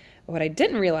companies. But what I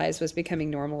didn't realize was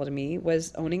becoming normal to me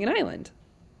was owning an island.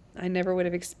 I never would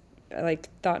have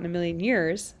thought in a million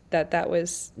years that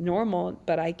was normal,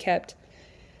 but I kept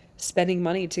spending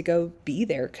money to go be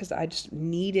there because I just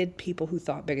needed people who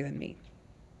thought bigger than me.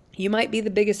 You might be the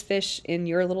biggest fish in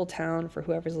your little town for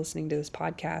whoever's listening to this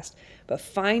podcast, but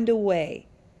find a way.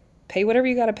 Pay whatever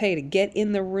you got to pay to get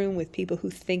in the room with people who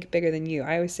think bigger than you.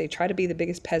 I always say, try to be the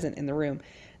biggest peasant in the room.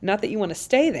 Not that you want to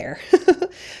stay there,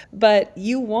 but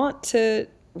you want to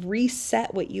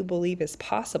reset what you believe is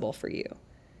possible for you.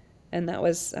 And that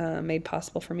was made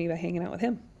possible for me by hanging out with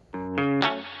him.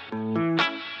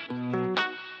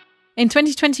 In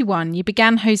 2021, you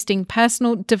began hosting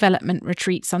personal development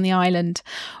retreats on the island.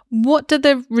 What do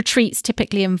the retreats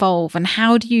typically involve, and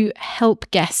how do you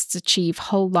help guests achieve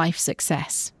whole life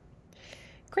success?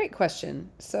 Great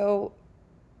question. So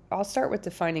I'll start with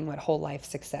defining what whole life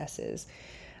success is.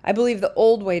 I believe the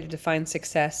old way to define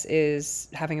success is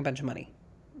having a bunch of money.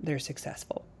 They're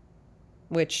successful,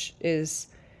 which is,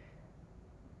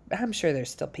 I'm sure there's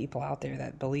still people out there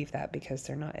that believe that because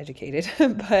they're not educated.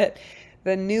 But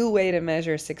the new way to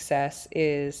measure success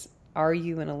is, are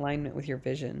you in alignment with your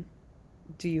vision?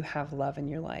 Do you have love in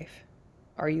your life?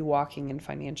 Are you walking in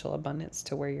financial abundance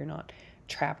to where you're not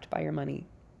trapped by your money?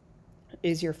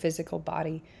 Is your physical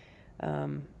body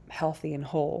healthy and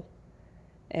whole?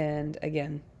 And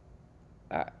again,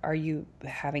 are you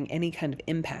having any kind of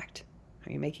impact?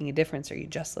 Are you making a difference? Or are you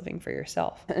just living for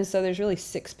yourself? And so there's really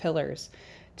 6 pillars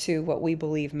to what we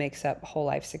believe makes up whole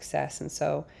life success. And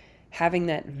so having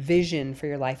that vision for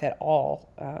your life at all,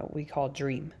 we call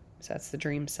dream. So that's the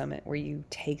Dream Summit, where you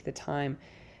take the time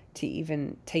to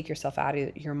even take yourself out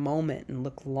of your moment and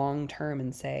look long term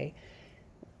and say,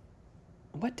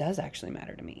 what does actually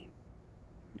matter to me?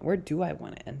 Where do I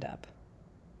want to end up?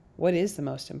 What is the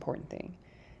most important thing?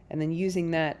 And then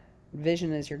using that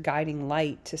vision as your guiding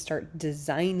light to start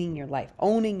designing your life,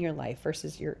 owning your life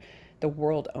versus the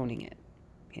world owning it.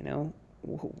 You know,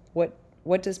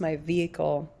 what does my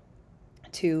vehicle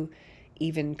to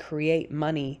even create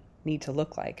money need to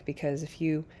look like? Because if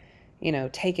you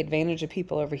take advantage of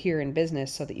people over here in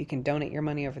business so that you can donate your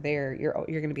money over there, you're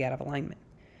going to be out of alignment.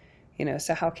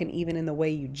 So how can even in the way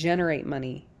you generate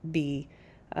money be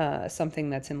something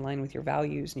that's in line with your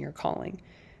values and your calling?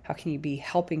 How can you be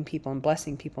helping people and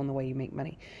blessing people in the way you make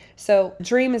money? So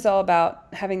dream is all about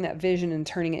having that vision and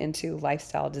turning it into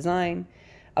lifestyle design.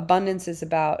 Abundance is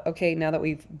about, okay, now that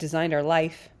we've designed our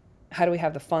life, how do we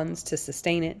have the funds to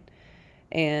sustain it?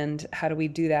 And how do we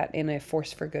do that in a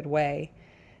force for good way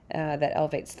that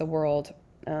elevates the world?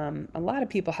 A lot of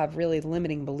people have really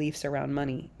limiting beliefs around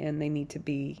money, and they need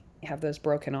to have those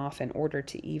broken off in order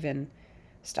to even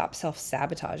stop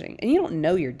self-sabotaging. And you don't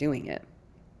know you're doing it,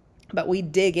 but we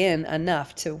dig in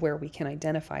enough to where we can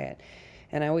identify it.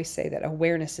 And I always say that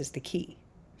awareness is the key.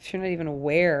 If you're not even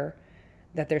aware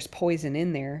that there's poison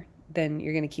in there, then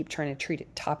you're going to keep trying to treat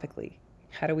it topically.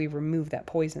 How do we remove that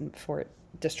poison before it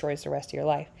destroys the rest of your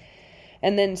life?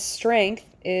 And then strength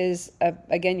is,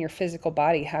 again, your physical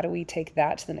body. How do we take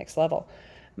that to the next level?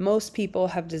 Most people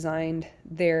have designed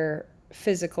their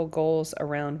physical goals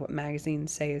around what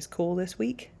magazines say is cool this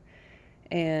week.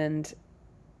 And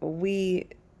we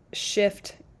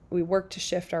work to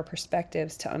shift our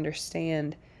perspectives to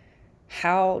understand,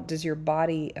 how does your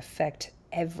body affect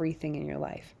everything in your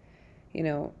life?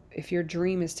 If your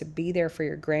dream is to be there for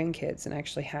your grandkids and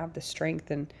actually have the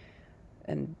strength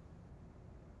and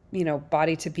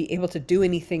body to be able to do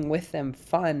anything with them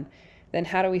fun, then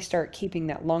how do we start keeping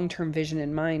that long-term vision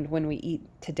in mind when we eat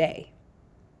today?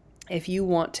 If you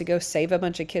want to go save a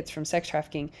bunch of kids from sex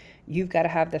trafficking, you've got to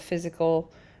have the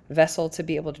physical vessel to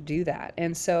be able to do that.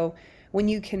 And so when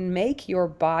you can make your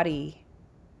body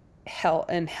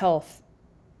health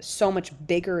so much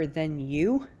bigger than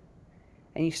you,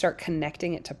 and you start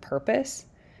connecting it to purpose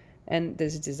and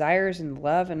those desires and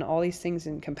love and all these things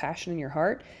and compassion in your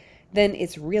heart, then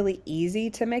it's really easy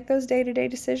to make those day-to-day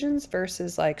decisions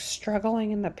versus like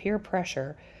struggling in the peer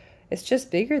pressure. It's just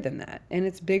bigger than that. And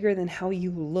it's bigger than how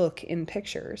you look in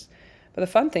pictures. But the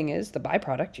fun thing is, the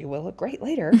byproduct, you will look great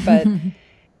later, but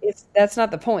that's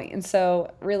not the point. And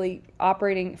so really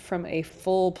operating from a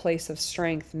full place of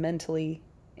strength mentally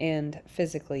and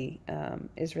physically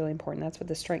is really important. That's what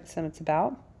the Strength Summit's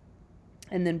about.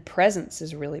 And then presence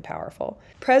is really powerful.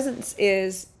 Presence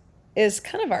is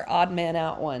kind of our odd man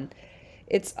out one.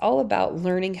 It's all about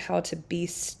learning how to be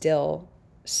still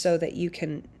so that you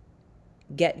can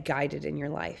get guided in your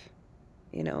life.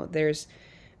 There's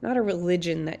not a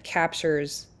religion that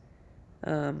captures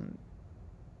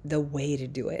the way to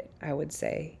do it, I would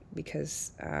say,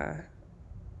 because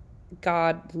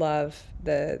God, love,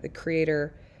 the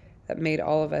creator that made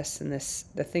all of us, and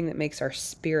the thing that makes our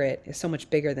spirit is so much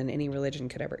bigger than any religion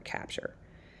could ever capture.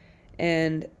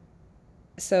 And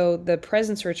so the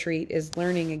presence retreat is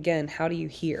learning, again, how do you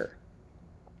hear?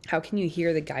 How can you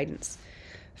hear the guidance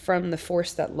from the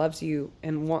force that loves you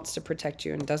and wants to protect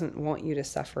you and doesn't want you to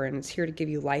suffer, and it's here to give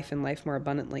you life and life more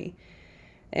abundantly?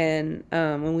 And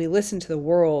when we listen to the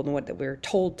world and what we're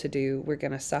told to do, we're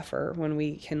going to suffer. When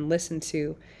we can listen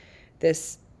to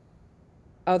this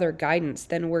other guidance,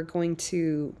 then we're going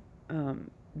to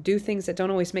do things that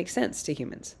don't always make sense to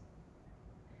humans.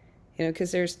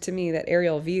 because there's, to me, that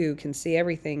aerial view can see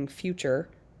everything future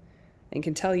and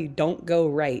can tell you don't go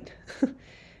right. Because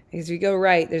if you go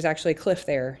right, there's actually a cliff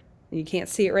there. And you can't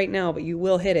see it right now, but you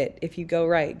will hit it if you go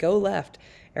right. Go left.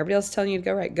 Everybody else is telling you to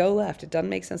go right. Go left. It doesn't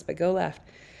make sense, but go left.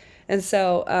 And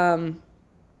so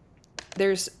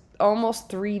there's almost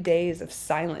 3 days of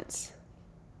silence.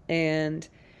 And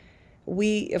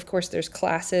of course, there's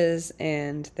classes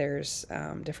and there's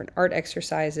different art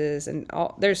exercises and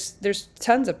there's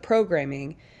tons of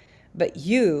programming, but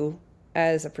you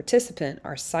as a participant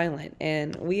are silent.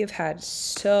 And we have had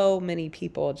so many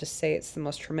people just say it's the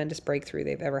most tremendous breakthrough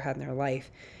they've ever had in their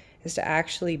life, is to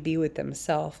actually be with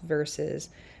themselves versus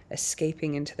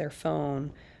escaping into their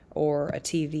phone or a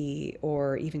TV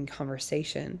or even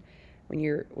conversation. When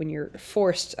you're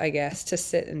forced, I guess, to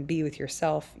sit and be with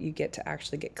yourself, you get to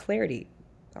actually get clarity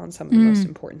on some of the most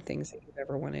important things that you've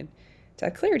ever wanted to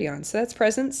have clarity on. So that's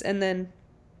presence. And then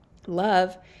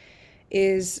love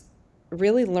is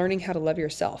really learning how to love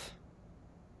yourself.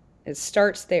 It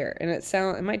starts there. And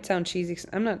it might sound cheesy.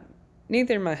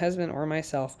 Neither my husband or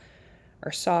myself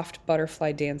are soft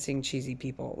butterfly dancing cheesy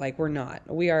people. Like, we're not.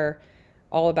 We are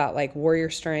all about like warrior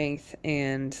strength,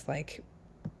 and like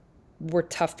we're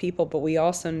tough people, but we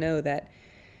also know that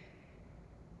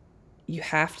you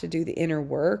have to do the inner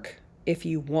work if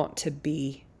you want to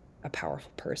be a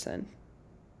powerful person.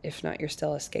 If not, you're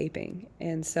still escaping.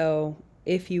 And so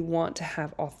if you want to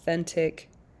have authentic,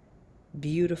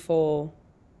 beautiful,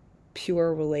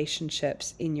 pure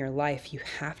relationships in your life, you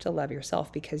have to love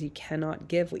yourself, because you cannot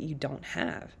give what you don't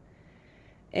have.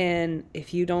 And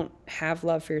if you don't have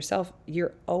love for yourself,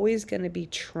 you're always going to be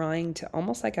trying to,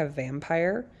 almost like a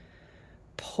vampire,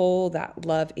 pull that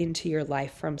love into your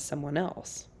life from someone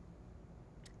else.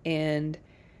 And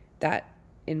that,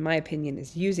 in my opinion,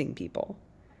 is using people.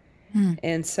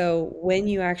 And so when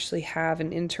you actually have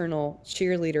an internal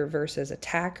cheerleader versus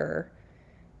attacker,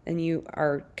 and you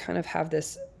are kind of have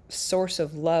this source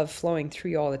of love flowing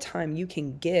through you all the time, you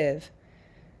can give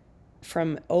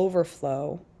from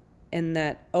overflow. And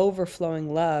that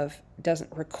overflowing love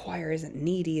isn't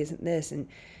needy, isn't this. And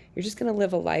you're just going to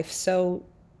live a life so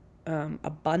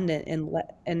abundant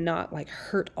and not like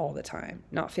hurt all the time,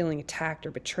 not feeling attacked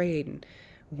or betrayed and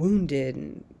wounded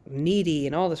and needy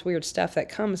and all this weird stuff that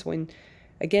comes when,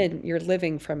 again, you're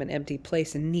living from an empty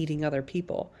place and needing other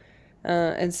people.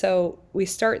 And so we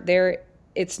start there.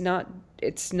 It's not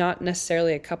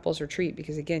necessarily a couples retreat,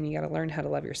 because again, you got to learn how to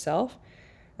love yourself.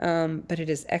 But it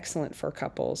is excellent for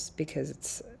couples, because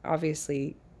it's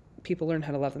obviously, people learn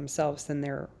how to love themselves, then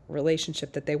their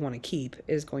relationship that they want to keep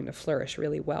is going to flourish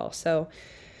really well. So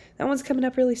that one's coming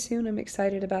up really soon. I'm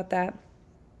excited about that.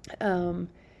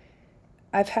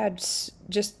 I've had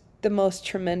just the most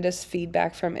tremendous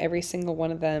feedback from every single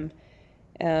one of them,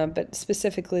 but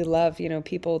specifically love,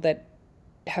 people that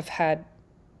have had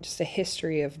just a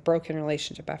history of broken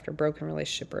relationship after broken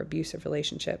relationship or abusive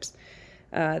relationships.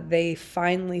 They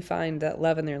finally find that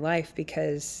love in their life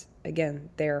because, again,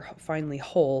 they're finally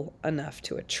whole enough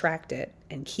to attract it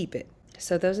and keep it.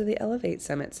 So those are the Elevate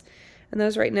Summits. And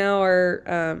those right now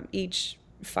are each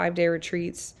 5-day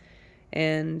retreats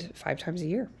and 5 times a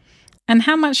year. And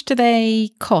how much do they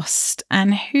cost,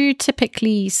 and who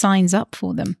typically signs up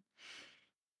for them?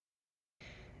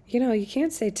 You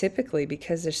can't say typically,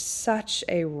 because there's such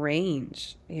a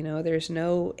range. There's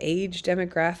no age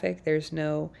demographic. There's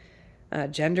no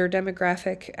gender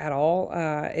demographic at all.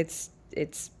 It's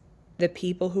the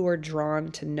people who are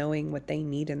drawn to knowing what they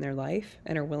need in their life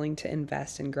and are willing to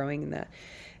invest in growing in that.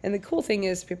 And the cool thing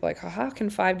is, people are like, oh, how can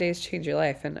 5 days change your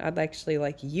life? And I'd actually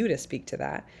like you to speak to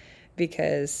that,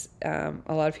 because a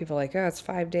lot of people are like, oh, it's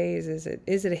 5 days. Is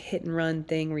it a hit and run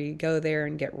thing where you go there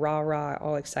and get rah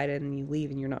all excited and you leave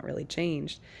and you're not really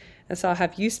changed? And so I'll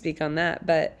have you speak on that.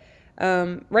 But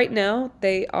right now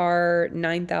they are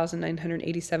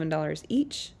 $9,987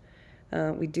 each.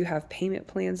 We do have payment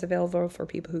plans available for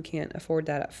people who can't afford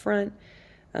that up front.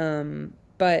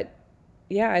 But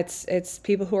yeah, it's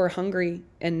people who are hungry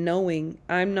and knowing,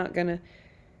 I'm not going to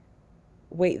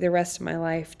wait the rest of my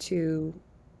life to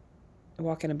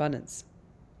walk in abundance,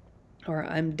 or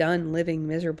I'm done living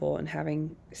miserable and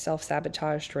having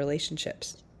self-sabotaged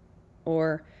relationships,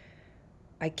 or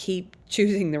I keep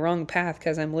choosing the wrong path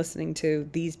because I'm listening to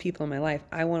these people in my life.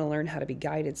 I want to learn how to be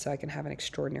guided so I can have an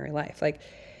extraordinary life. Like,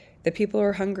 the people who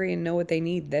are hungry and know what they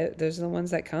need, those are the ones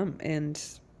that come. And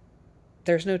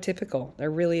there's no typical.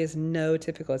 There really is no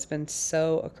typical. It's been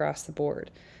so across the board,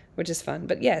 which is fun.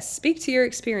 But yes, speak to your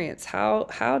experience.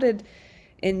 How did,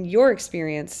 in your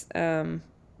experience,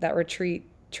 that retreat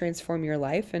transform your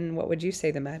life? And what would you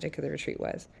say the magic of the retreat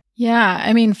was? Yeah,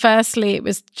 I mean, firstly, it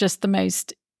was just the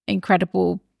most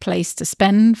incredible place to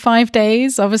spend 5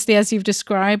 days. Obviously, as you've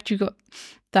described, you've got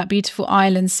that beautiful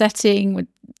island setting with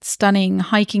stunning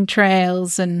hiking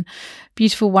trails and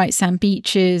beautiful white sand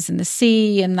beaches and the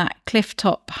sea, and that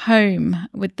clifftop home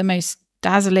with the most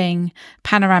dazzling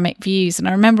panoramic views. And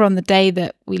I remember on the day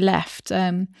that we left,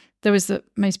 there was the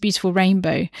most beautiful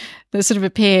rainbow that sort of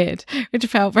appeared, which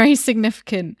felt very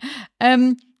significant.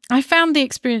 I found the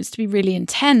experience to be really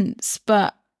intense,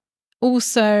 but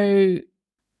also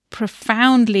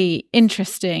profoundly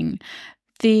interesting.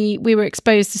 We were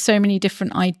exposed to so many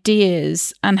different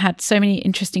ideas and had so many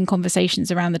interesting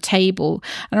conversations around the table.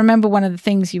 And I remember one of the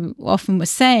things you often were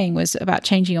saying was about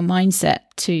changing your mindset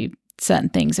to certain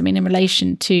things. I mean, in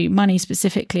relation to money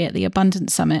specifically at the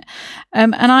Abundance Summit.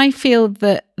 And I feel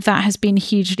that has been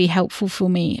hugely helpful for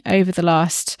me over the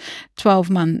last 12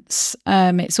 months.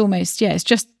 It's almost, it's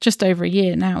just over a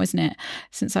year now, isn't it,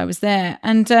 since I was there.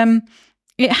 And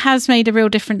it has made a real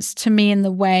difference to me in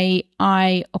the way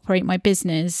I operate my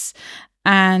business.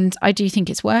 And I do think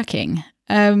it's working.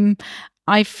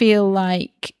 I feel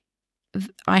like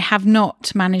I have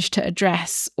not managed to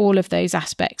address all of those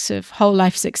aspects of whole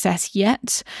life success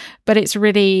yet, but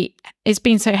it's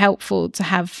been so helpful to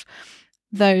have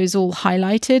those all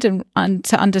highlighted and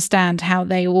to understand how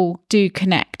they all do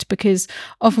connect, because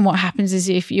often what happens is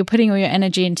if you're putting all your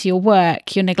energy into your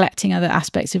work, you're neglecting other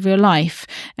aspects of your life,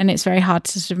 and it's very hard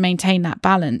to sort of maintain that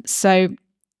balance. So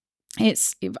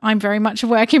I'm very much a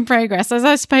work in progress, as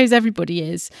I suppose everybody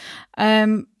is.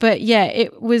 But yeah,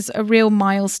 it was a real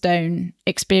milestone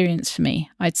experience for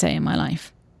me, I'd say, in my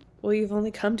life. Well, you've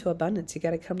only come to abundance. You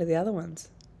got to come to the other ones.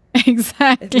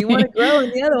 Exactly. If you want to grow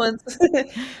in the other ones.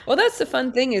 Well, that's the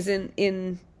fun thing is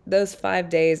in those 5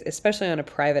 days, especially on a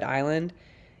private island,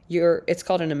 it's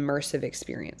called an immersive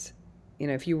experience. You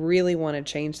know, if you really want to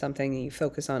change something and you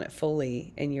focus on it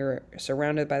fully and you're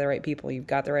surrounded by the right people, you've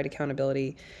got the right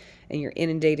accountability, and you're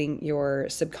inundating your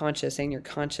subconscious and your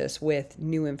conscious with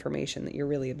new information that you're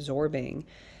really absorbing,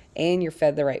 and you're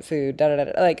fed the right food,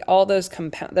 like all those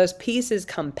pieces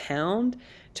compound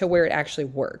to where it actually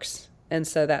works. And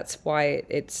so that's why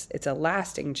it's a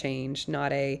lasting change,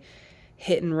 not a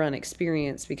hit and run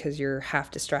experience because you're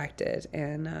half distracted.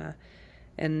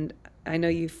 And I know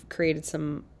you've created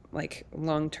some like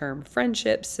long-term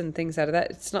friendships and things out of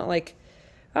that. It's not like,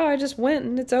 oh, I just went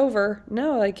and it's over.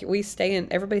 No, like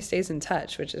everybody stays in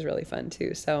touch, which is really fun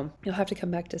too. So you'll have to come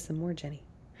back to some more, Jenny.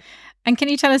 And can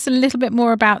you tell us a little bit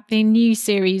more about the new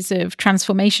series of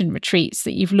transformation retreats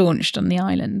that you've launched on the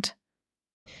island?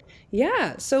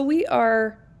 Yeah, so we've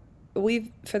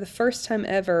for the first time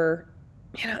ever,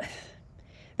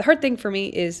 the hard thing for me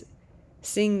is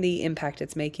seeing the impact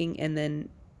it's making, and then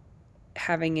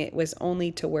having it was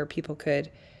only to where people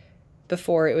could.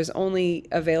 Before, it was only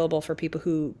available for people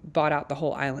who bought out the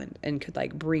whole island and could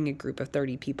like bring a group of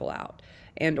 30 people out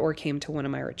and or came to one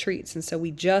of my retreats. And so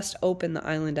we just opened the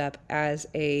island up as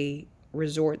a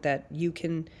resort that you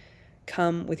can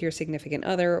come with your significant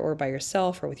other or by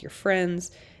yourself or with your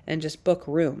friends and just book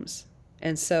rooms.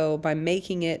 And so by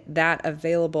making it that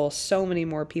available, so many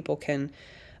more people can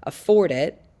afford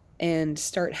it and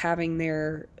start having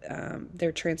their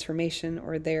transformation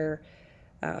or their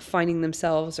finding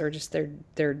themselves or just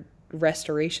their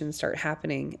restoration start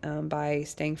happening by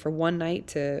staying for one night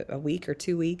to a week or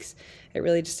 2 weeks. It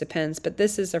really just depends. But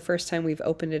this is the first time we've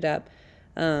opened it up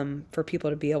for people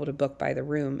to be able to book by the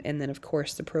room. And then, of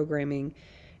course, the programming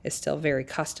is still very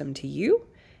custom to you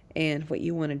and what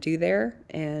you want to do there.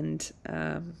 And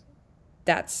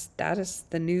that is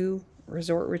the new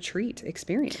resort retreat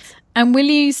experience. And will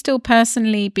you still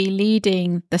personally be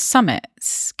leading the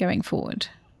summits going forward?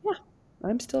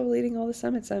 I'm still leading all the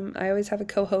summits. I always have a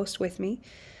co-host with me,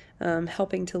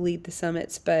 helping to lead the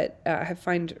summits, but I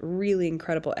find really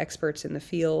incredible experts in the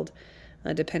field,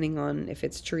 depending on if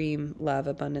it's dream, love,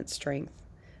 abundance, strength,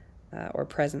 or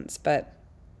presence. But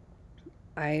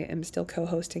I am still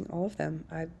co-hosting all of them.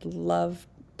 I love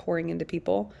pouring into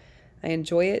people. I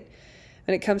enjoy it.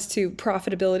 When it comes to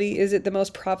profitability, is it the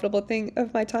most profitable thing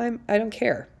of my time? I don't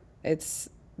care. There's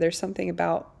something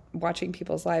about watching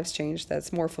people's lives change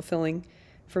that's more fulfilling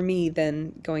for me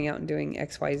than going out and doing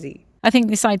XYZ. I think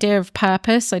this idea of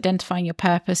purpose, identifying your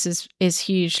purpose is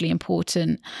hugely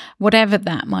important, whatever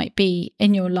that might be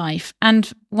in your life. And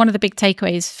one of the big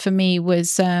takeaways for me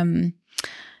was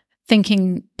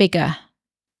thinking bigger.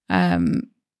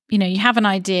 You have an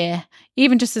idea,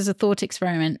 even just as a thought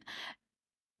experiment,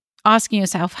 asking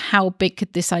yourself, how big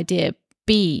could this idea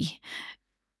be?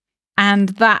 And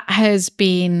that has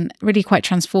been really quite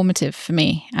transformative for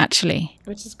me, actually.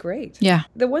 Which is great. Yeah.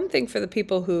 The one thing for the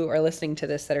people who are listening to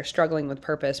this that are struggling with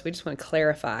purpose, we just want to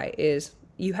clarify is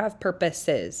you have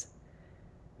purposes.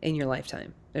 in your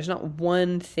lifetime. There's not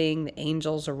one thing the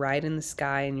angels are right in the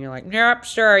sky and you're like, yep,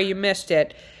 sorry, you missed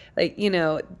it. Like,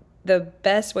 the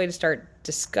best way to start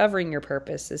discovering your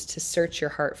purpose is to search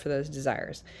your heart for those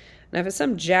desires. Now, if it's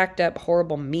some jacked up,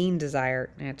 horrible, mean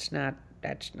desire, that's not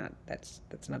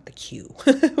the cue.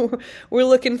 We're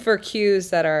looking for cues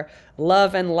that are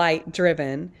love and light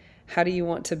driven. How do you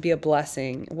want to be a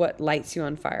blessing? What lights you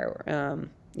on fire?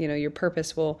 Your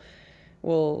purpose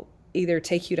will either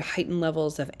take you to heightened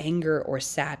levels of anger or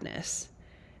sadness.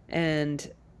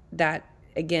 And that,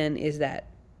 again, is that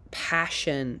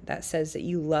passion that says that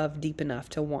you love deep enough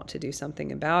to want to do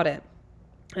something about it.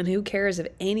 And who cares if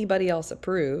anybody else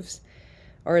approves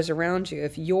or is around you?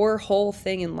 If your whole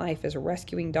thing in life is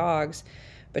rescuing dogs,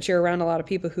 but you're around a lot of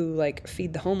people who like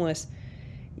feed the homeless,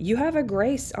 you have a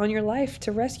grace on your life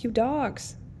to rescue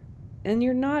dogs. And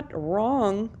you're not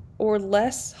wrong or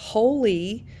less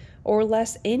holy or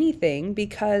less anything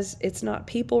because it's not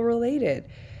people related.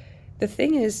 The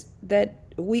thing is that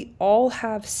we all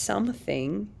have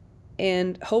something,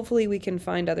 and hopefully we can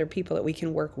find other people that we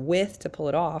can work with to pull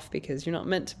it off, because you're not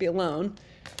meant to be alone.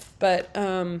 But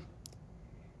don't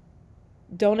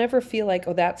ever feel like,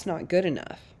 oh, that's not good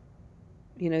enough.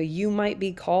 You might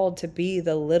be called to be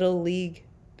the little league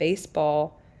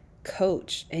baseball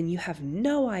coach, and you have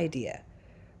no idea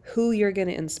who you're going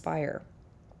to inspire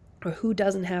or who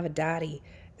doesn't have a daddy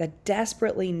that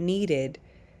desperately needed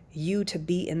you to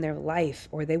be in their life,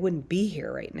 or they wouldn't be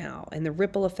here right now, and the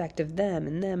ripple effect of them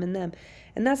and them and them.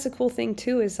 And that's the cool thing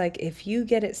too, is like, if you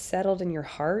get it settled in your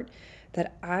heart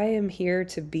that I am here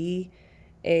to be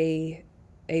a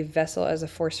vessel as a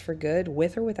force for good,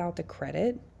 with or without the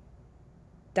credit,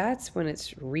 that's when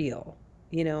it's real.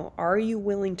 Are you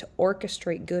willing to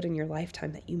orchestrate good in your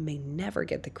lifetime that you may never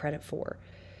get the credit for?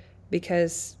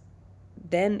 Because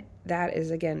then that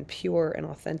is, again, pure and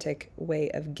authentic way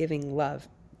of giving love.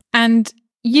 And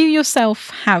you yourself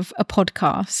have a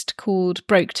podcast called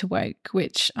Broke to Woke,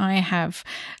 which I have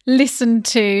listened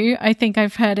to. I think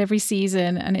I've heard every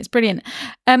season, and it's brilliant.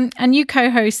 And you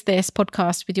co-host this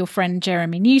podcast with your friend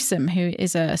Jeremy Newsom, who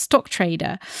is a stock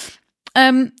trader.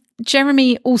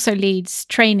 Jeremy also leads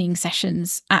training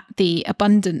sessions at the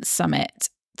Abundance Summit.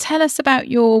 Tell us about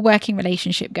your working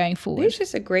relationship going forward. He's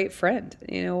just a great friend.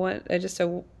 You know what?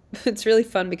 It's really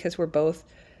fun because we're both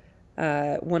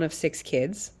one of 6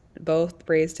 kids, both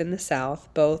raised in the South,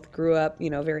 both grew up,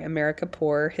 very America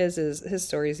poor. His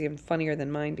story is even funnier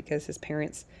than mine because his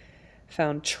parents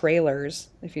found trailers,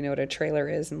 if you know what a trailer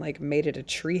is, and like made it a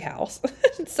tree house.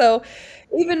 So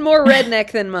even more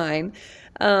redneck than mine.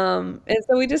 And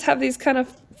so we just have these kind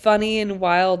of funny and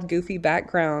wild, goofy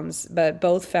backgrounds, but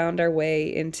both found our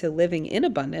way into living in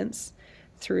abundance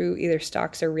through either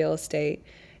stocks or real estate.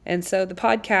 And so the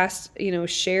podcast,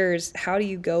 shares how do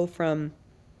you go from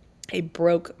a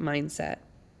broke mindset,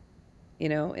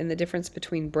 and the difference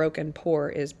between broke and poor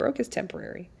is broke is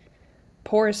temporary.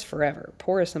 Poor is forever.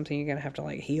 Poor is something you're going to have to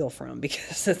like heal from,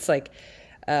 because it's like,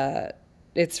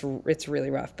 it's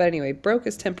really rough. But anyway, broke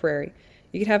is temporary.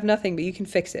 You can have nothing, but you can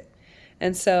fix it.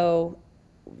 And so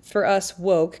for us,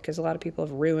 woke, because a lot of people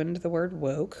have ruined the word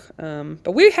woke,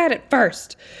 but we had it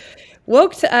first.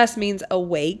 Woke to us means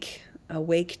awake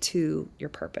to your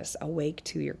purpose, awake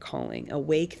to your calling,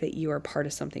 awake that you are part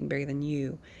of something bigger than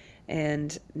you,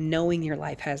 and knowing your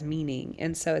life has meaning.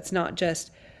 And so it's not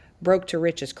just broke to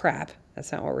rich is crap.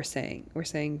 That's not what we're saying. We're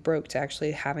saying broke to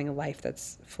actually having a life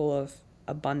that's full of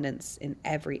abundance in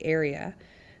every area.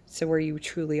 So where you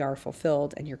truly are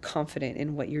fulfilled and you're confident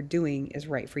in what you're doing is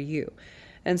right for you.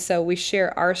 And so we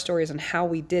share our stories on how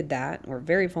we did that. We're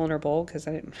very vulnerable because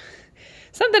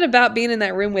something about being in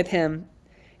that room with him,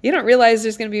 you don't realize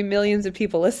there's going to be millions of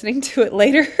people listening to it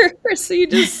later. So you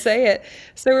just say it.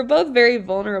 So we're both very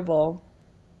vulnerable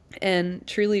and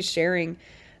truly sharing,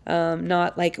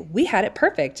 not like we had it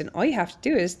perfect and all you have to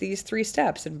do is these 3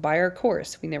 steps and buy our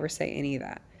course. We never say any of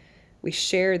that. We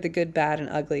share the good, bad, and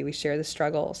ugly. We share the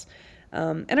struggles.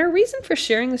 And our reason for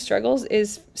sharing the struggles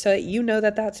is so that you know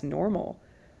that that's normal.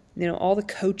 All the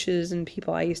coaches and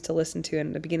people I used to listen to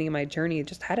in the beginning of my journey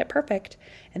just had it perfect,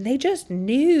 and they just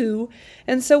knew.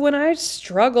 And so when I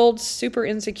struggled, super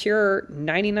insecure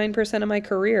 99% of my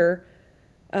career,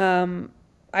 I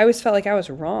always felt like I was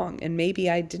wrong. And maybe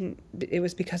it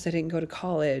was because I didn't go to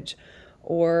college,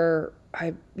 or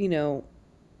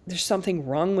there's something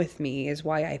wrong with me is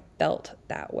why I felt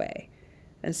that way.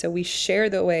 And so we share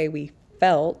the way we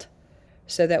felt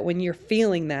so that when you're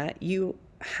feeling that, you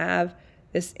have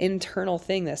this internal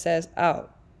thing that says, oh,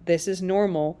 this is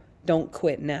normal. Don't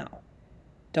quit now.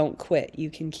 Don't quit. You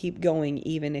can keep going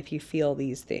even if you feel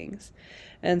these things.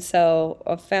 And so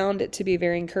I've found it to be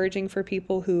very encouraging for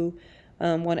people who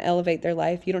want to elevate their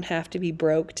life. You don't have to be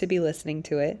broke to be listening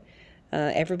to it.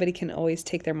 Everybody can always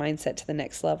take their mindset to the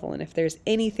next level. And if there's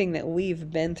anything that we've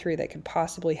been through that could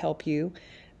possibly help you,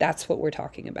 that's what we're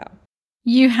talking about.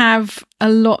 You have a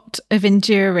lot of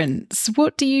endurance.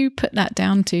 What do you put that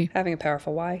down to? Having a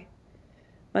powerful why.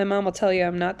 My mom will tell you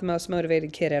I'm not the most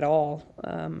motivated kid at all.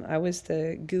 I was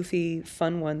the goofy,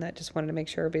 fun one that just wanted to make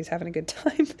sure everybody's having a good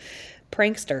time.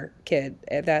 Prankster kid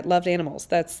that loved animals.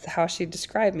 That's how she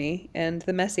described me, and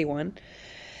the messy one.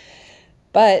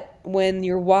 But when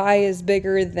your why is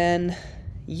bigger than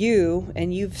you,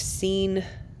 and you've seen,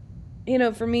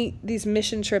 for me, these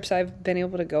mission trips I've been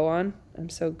able to go on, I'm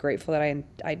so grateful that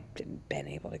I've been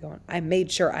able to go on. I made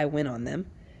sure I went on them.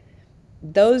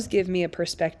 Those give me a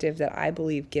perspective that I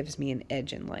believe gives me an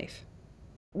edge in life.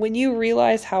 When you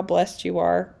realize how blessed you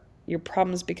are, your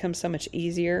problems become so much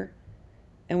easier.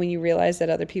 And when you realize that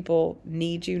other people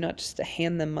need you, not just to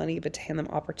hand them money, but to hand them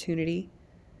opportunity,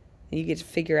 and you get to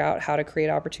figure out how to create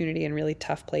opportunity in really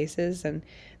tough places, and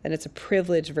then it's a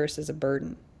privilege versus a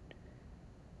burden.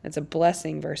 It's a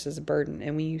blessing versus a burden.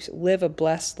 And when you live a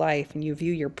blessed life and you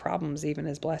view your problems even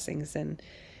as blessings, then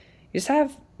you just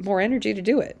have more energy to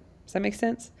do it. Does that make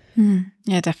sense?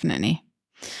 Yeah, definitely.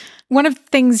 One of the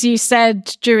things you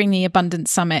said during the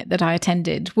Abundance Summit that I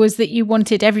attended was that you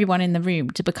wanted everyone in the room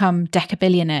to become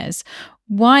decabillionaires.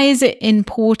 Why is it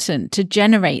important to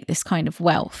generate this kind of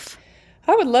wealth?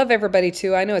 I would love everybody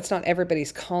to. I know it's not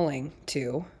everybody's calling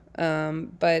to,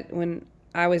 but when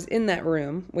I was in that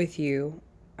room with you,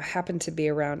 I happened to be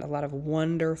around a lot of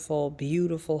wonderful,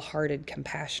 beautiful-hearted,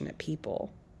 compassionate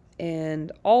people.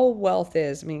 And all wealth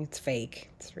is, it's fake.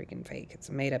 It's freaking fake. It's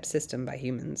a made-up system by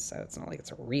humans, so it's not like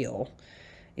it's real.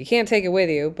 You can't take it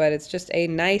with you, but it's just a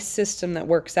nice system that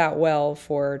works out well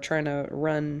for trying to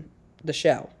run the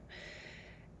show.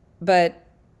 But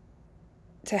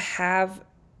to have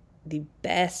the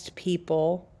best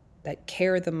people that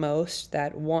care the most,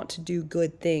 that want to do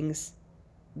good things,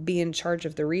 be in charge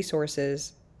of the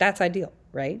resources, that's ideal,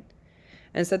 right?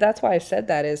 And so that's why I said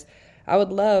that is I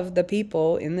would love the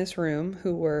people in this room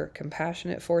who were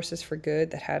compassionate forces for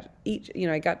good that had each,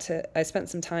 I spent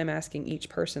some time asking each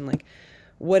person, like,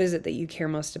 what is it that you care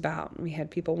most about? And we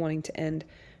had people wanting to end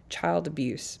child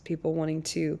abuse, people wanting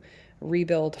to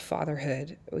rebuild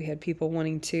fatherhood. We had people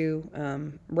wanting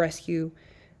to rescue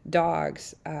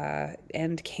dogs,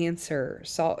 end cancer,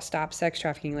 stop sex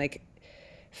trafficking, like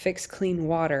fix clean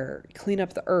water, clean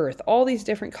up the earth, all these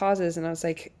different causes. And I was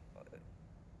like,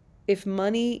 if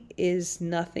money is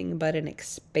nothing but an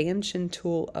expansion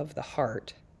tool of the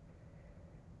heart,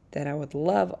 then I would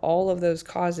love all of those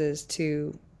causes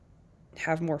to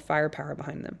have more firepower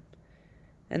behind them.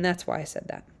 And that's why I said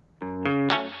that.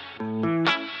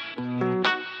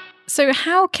 So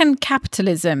how can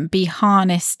capitalism be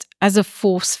harnessed as a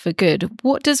force for good?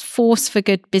 What does force for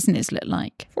good business look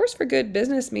like? Force for good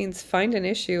business means find an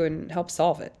issue and help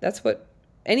solve it. That's what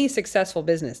any successful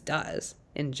business does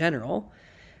in general.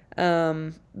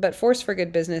 But force for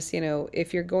good business,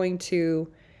 if you're going to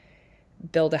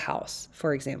build a house,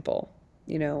 for example,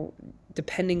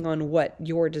 depending on what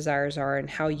your desires are and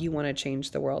how you want to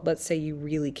change the world, let's say you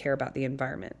really care about the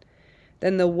environment,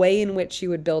 then the way in which you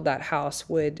would build that house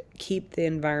would keep the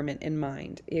environment in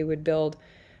mind. It would build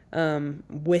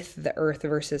with the earth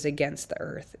versus against the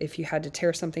earth. If you had to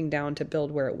tear something down to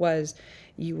build where it was,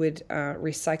 you would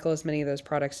recycle as many of those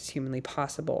products as humanly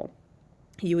possible.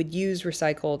 You would use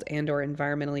recycled and or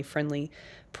environmentally friendly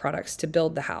products to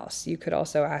build the house. You could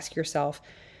also ask yourself,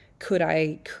 could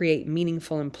I create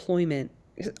meaningful employment?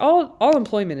 All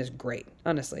employment is great,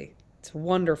 honestly. It's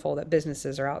wonderful that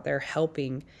businesses are out there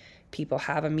helping people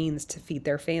have a means to feed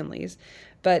their families.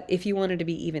 But if you wanted to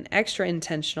be even extra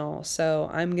intentional, so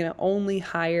I'm going to only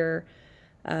hire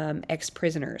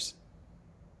ex-prisoners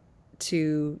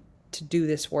to do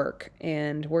this work,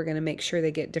 and we're going to make sure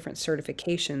they get different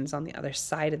certifications on the other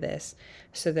side of this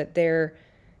so that they're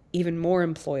even more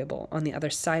employable on the other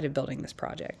side of building this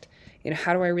project.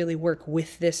 How do I really work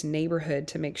with this neighborhood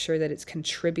to make sure that it's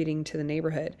contributing to the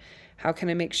neighborhood? How can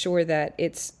I make sure that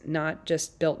it's not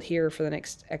just built here for the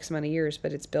next X amount of years,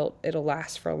 but it'll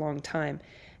last for a long time?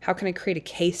 How can I create a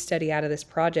case study out of this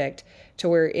project to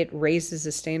where it raises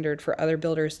the standard for other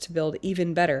builders to build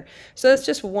even better? So that's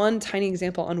just one tiny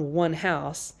example on one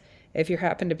house. If you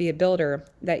happen to be a builder,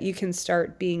 that you can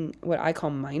start being what I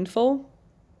call mindful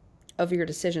of your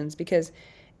decisions, because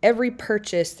every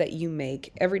purchase that you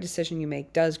make, every decision you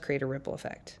make does create a ripple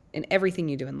effect in everything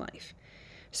you do in life.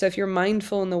 So if you're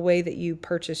mindful in the way that you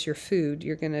purchase your food,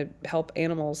 you're going to help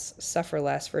animals suffer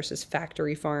less versus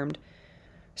factory farmed,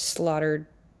 slaughtered,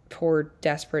 poor,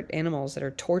 desperate animals that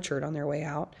are tortured on their way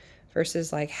out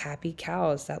versus like happy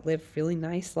cows that live really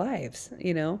nice lives,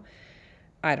 you know?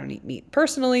 I don't eat meat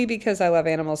personally because I love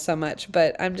animals so much,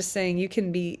 but I'm just saying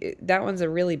that one's a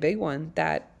really big one,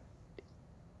 that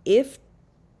if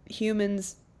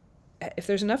humans, if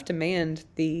there's enough demand,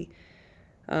 the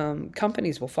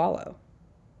companies will follow.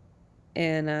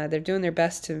 And they're doing their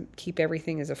best to keep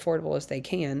everything as affordable as they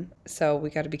can. So we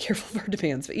got to be careful of our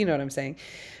demands, but you know what I'm saying.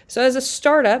 So as a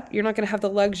startup, you're not going to have the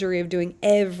luxury of doing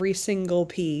every single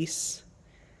piece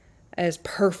as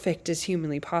perfect as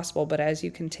humanly possible. But as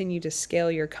you continue to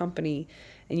scale your company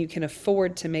and you can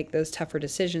afford to make those tougher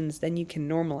decisions, then you can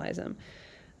normalize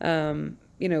them.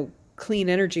 Clean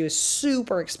energy was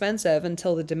super expensive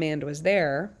until the demand was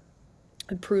there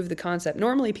and prove the concept.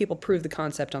 Normally people prove the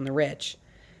concept on the rich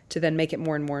to then make it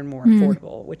more and more and more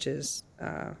affordable, which is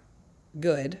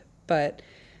good. But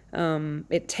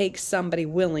it takes somebody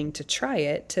willing to try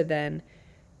it to then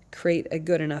create a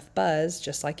good enough buzz,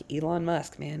 just like Elon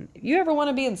Musk, man. If you ever want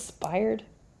to be inspired,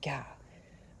 yeah,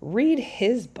 read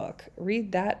his book.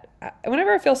 Read that.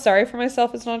 Whenever I feel sorry for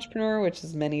myself as an entrepreneur, which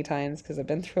is many times because I've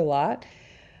been through a lot,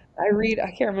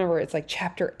 I can't remember, it's like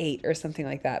chapter 8 or something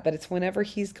like that, but it's whenever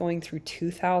he's going through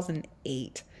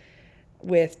 2008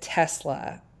 with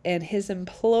Tesla, and his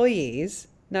employees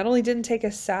not only didn't take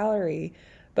a salary,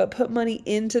 but put money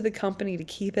into the company to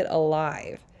keep it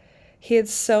alive. He had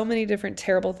so many different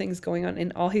terrible things going on,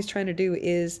 and all he's trying to do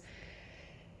is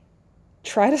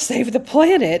try to save the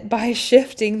planet by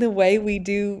shifting the way we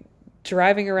do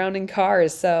driving around in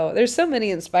cars. So there's so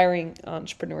many inspiring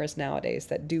entrepreneurs nowadays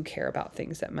that do care about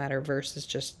things that matter versus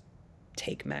just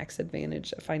take max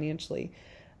advantage financially.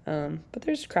 But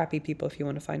there's crappy people if you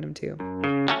want to find them too.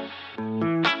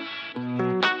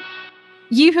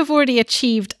 You have already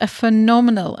achieved a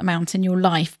phenomenal amount in your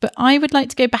life, but I would like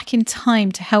to go back in time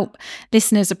to help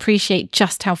listeners appreciate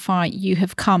just how far you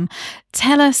have come.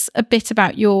 Tell us a bit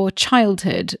about your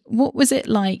childhood. What was it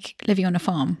like living on a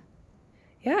farm?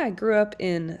 Yeah, I grew up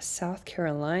in South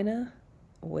Carolina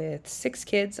with 6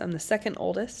 kids. I'm the second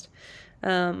oldest.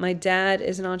 My dad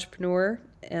is an entrepreneur.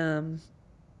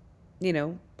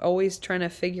 Always trying to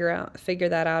figure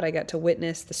that out. I got to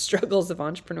witness the struggles of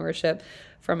entrepreneurship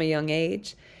from a young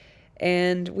age.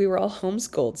 And we were all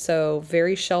homeschooled, so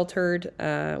very sheltered,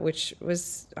 which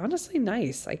was honestly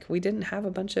nice. Like, we didn't have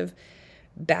a bunch of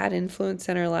bad influence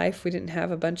in our life. We didn't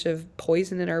have a bunch of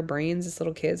poison in our brains as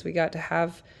little kids. We got to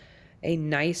have a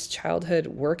nice childhood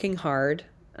working hard,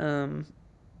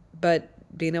 but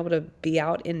being able to be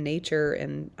out in nature.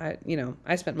 And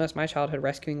I spent most of my childhood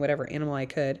rescuing whatever animal I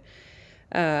could.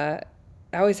 I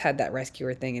always had that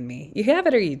rescuer thing in me. You have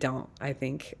it or you don't, I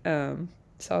think.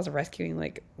 So I was rescuing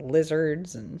like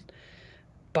lizards and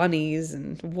bunnies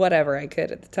and whatever I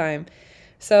could at the time.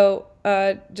 So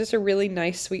just a really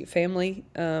nice, sweet family.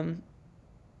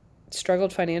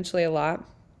 Struggled financially a lot.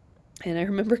 And I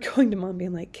remember going to mom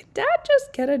being like, can dad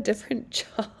just get a different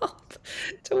job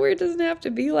to where it doesn't have to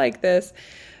be like this?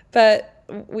 But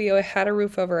we had a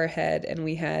roof over our head and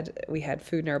we had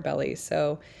food in our bellies.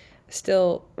 So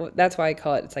still, that's why I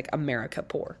call it's like America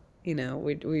poor. We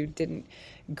didn't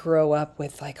grow up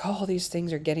with like, oh, these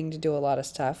things are getting to do a lot of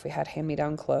stuff. We had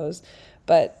hand-me-down clothes,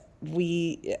 but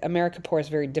America poor is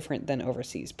very different than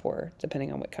overseas poor,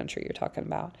 depending on what country you're talking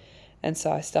about. And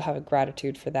so I still have a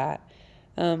gratitude for that.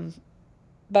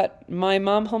 But my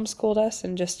mom homeschooled us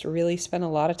and just really spent a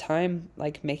lot of time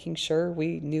like making sure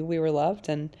we knew we were loved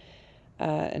and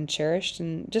cherished,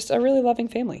 and just a really loving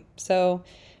family. So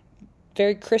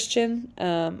very Christian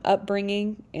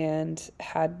upbringing, and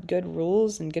had good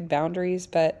rules and good boundaries.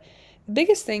 But the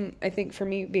biggest thing I think for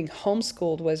me being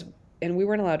homeschooled was, and we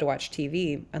weren't allowed to watch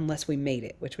TV unless we made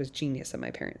it, which was genius of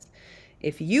my parents.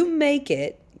 If you make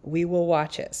it, we will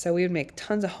watch it. So we would make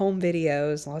tons of home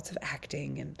videos, lots of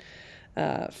acting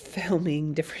and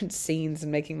filming different scenes,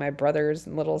 and making my brothers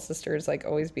and little sisters like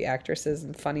always be actresses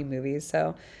in funny movies.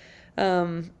 So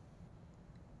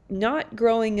not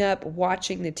growing up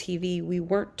watching the TV, we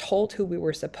weren't told who we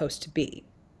were supposed to be.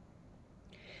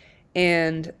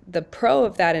 And the pro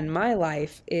of that in my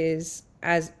life is,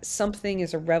 as something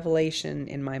is a revelation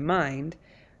in my mind,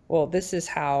 well, this is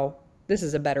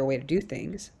a better way to do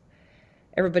things.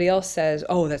 Everybody else says,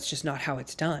 oh, that's just not how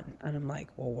it's done. And I'm like,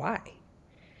 well, why?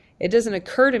 It doesn't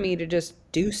occur to me to just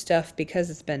do stuff because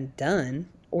it's been done,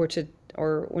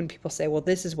 or when people say, well,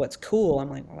 this is what's cool. I'm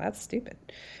like, well, that's stupid.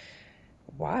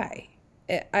 Why?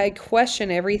 I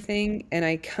question everything, and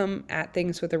I come at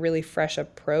things with a really fresh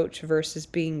approach versus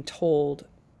being told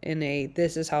in a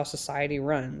this is how society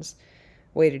runs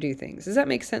way to do things. Does that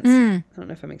make sense? I don't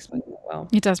know if I'm explaining it well.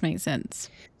 It does make sense.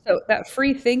 So that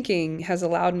free thinking has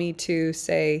allowed me to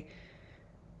say,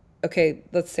 okay,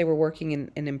 let's say we're working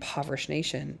in an impoverished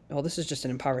nation. Well, this is just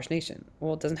an impoverished nation.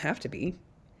 Well, it doesn't have to be.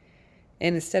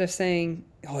 And instead of saying,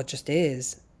 oh, it just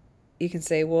is, you can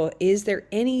say, well, is there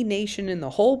any nation in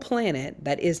the whole planet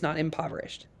that is not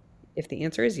impoverished? If the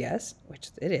answer is yes, which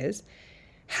it is,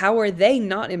 how are they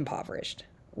not impoverished?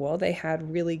 Well, they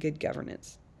had really good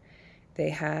governance. They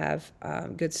have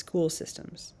good school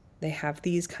systems. They have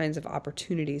these kinds of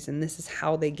opportunities, and this is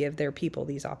how they give their people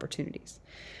these opportunities.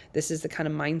 This is the kind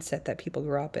of mindset that people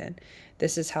grow up in.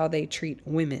 This is how they treat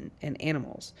women and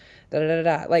animals. Da, da, da,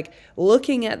 da. Like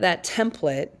looking at that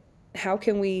template, how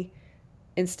can we,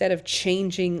 instead of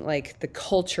changing like the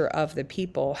culture of the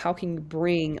people, how can you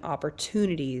bring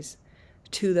opportunities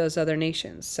to those other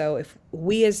nations? So if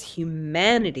we as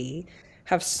humanity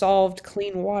have solved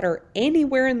clean water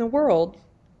anywhere in the world,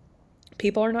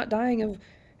 people are not dying of,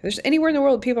 if there's anywhere in the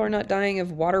world people are not dying of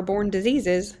waterborne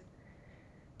diseases,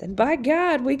 then by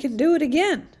God, we can do it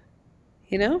again.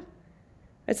 You know?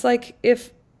 It's like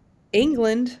if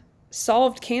England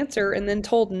solved cancer and then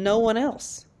told no one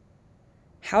else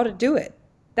how to do it.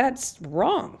 That's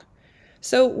wrong.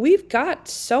 So we've got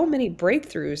so many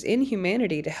breakthroughs in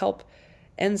humanity to help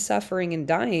end suffering and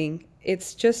dying.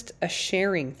 It's just a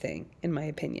sharing thing, in my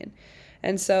opinion.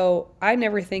 And so I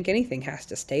never think anything has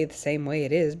to stay the same way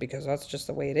it is because that's just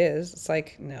the way it is. It's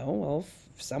like, no, well,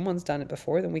 if someone's done it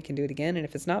before, then we can do it again. And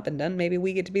if it's not been done, maybe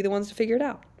we get to be the ones to figure it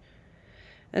out.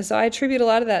 And so I attribute a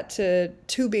lot of that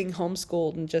to being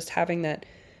homeschooled and just having that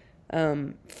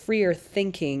freer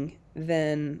thinking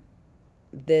than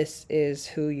this is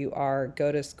who you are.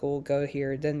 Go to school, go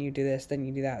here, then you do this, then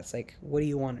you do that. It's like, what do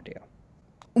you want to do?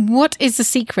 What is the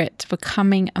secret to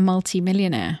becoming a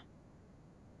multimillionaire?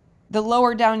 The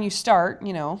lower down you start,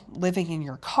 living in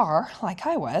your car like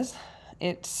I was,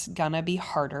 it's gonna be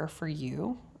harder for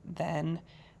you than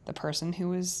the person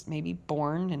who is maybe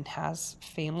born and has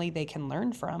family they can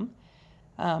learn from.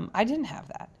 I didn't have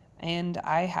that. And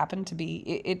I happen to be,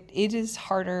 it is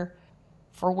harder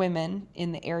for women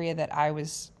in the area that I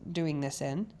was doing this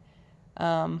in.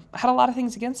 I had a lot of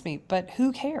things against me, but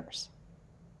who cares?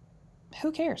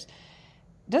 Who cares?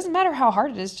 It doesn't matter how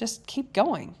hard it is, just keep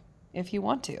going if you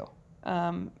want to.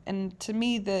 And to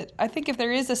me, I think if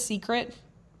there is a secret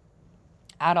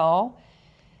at all,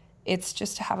 it's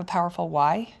just to have a powerful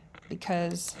why,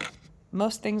 because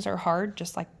most things are hard,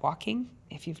 just like walking,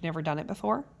 if you've never done it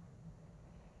before.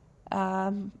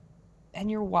 And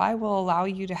your why will allow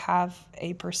you to have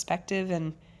a perspective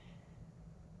and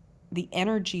the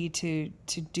energy to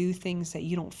do things that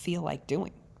you don't feel like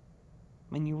doing.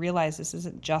 When you realize this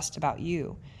isn't just about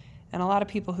you. And a lot of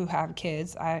people who have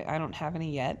kids, I don't have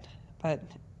any yet, but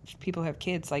people who have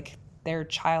kids, like their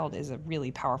child is a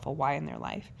really powerful why in their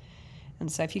life.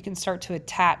 And so if you can start to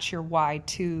attach your why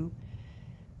to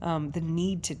the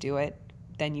need to do it,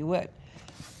 then you would.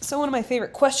 So one of my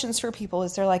favorite questions for people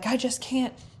is they're like, I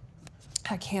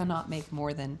cannot make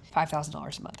more than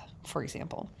 $5,000 a month, for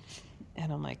example.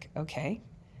 And I'm like, okay,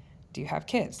 do you have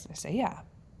kids? I say, yeah.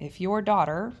 If your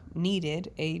daughter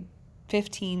needed a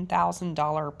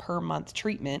 $15,000 per month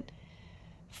treatment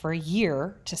for a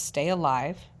year to stay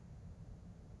alive,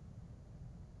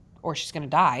 or she's going to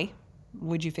die,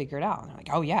 would you figure it out? And they're like,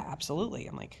 oh yeah, absolutely.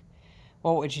 I'm like,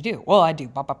 well, what would you do? Well, I do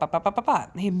ba, ba, ba, ba, ba, ba,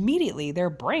 ba. Immediately their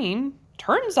brain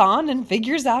turns on and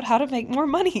figures out how to make more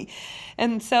money.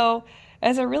 And so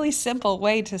as a really simple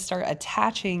way to start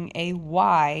attaching a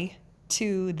why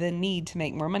to the need to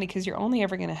make more money, because you're only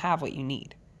ever going to have what you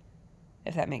need,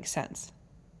 if that makes sense.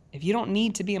 If you don't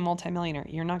need to be a multimillionaire,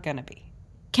 you're not going to be.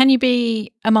 Can you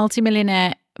be a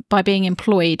multimillionaire by being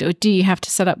employed, or do you have to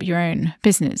set up your own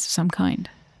business of some kind?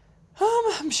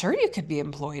 I'm sure you could be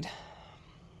employed.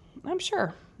 I'm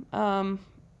sure.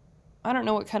 I don't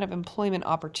know what kind of employment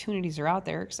opportunities are out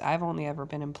there because I've only ever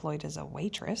been employed as a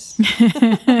waitress.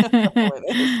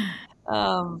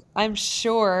 I'm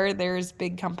sure there's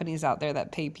big companies out there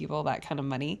that pay people that kind of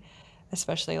money,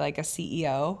 especially like a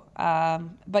CEO.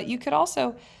 But you could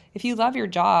also, if you love your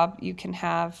job, you can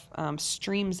have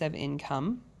streams of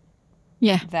income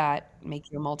that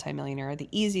make you a multimillionaire. The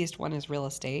easiest one is real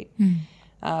estate.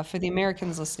 For the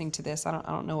Americans listening to this, I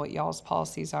don't know what y'all's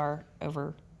policies are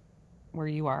over where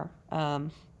you are.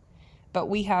 But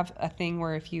we have a thing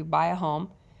where if you buy a home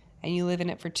and you live in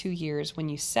it for 2 years, when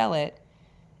you sell it,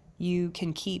 you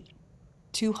can keep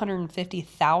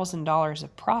 $250,000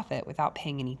 of profit without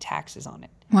paying any taxes on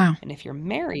it. Wow. And if you're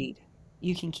married,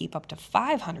 you can keep up to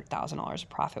 $500,000 of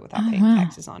profit without paying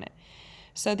taxes on it.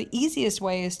 So the easiest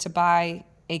way is to buy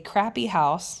a crappy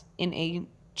house in a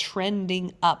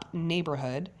trending up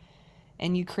neighborhood,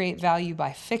 and you create value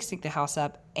by fixing the house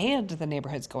up and the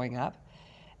neighborhood's going up.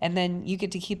 And then you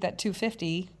get to keep that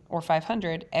 250 or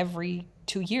 500 every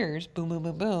 2 years. Boom, boom,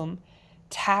 boom, boom.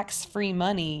 Tax-free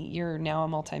money. You're now a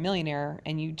multimillionaire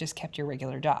and you just kept your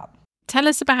regular job. Tell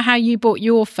us about how you bought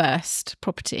your first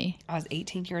property. I was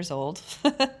 18 years old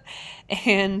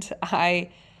and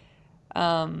I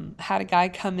had a guy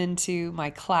come into my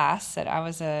class that I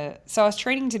was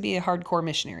training to be a hardcore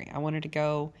missionary. I wanted to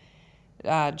go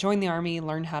join the army,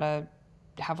 learn how to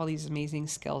have all these amazing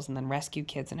skills, and then rescue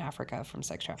kids in Africa from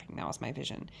sex trafficking. That was my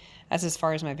vision. That's as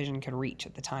far as my vision could reach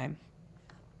at the time.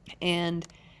 And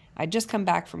I'd just come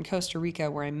back from Costa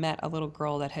Rica where I met a little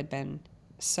girl that had been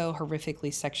so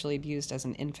horrifically sexually abused as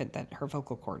an infant that her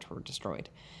vocal cords were destroyed.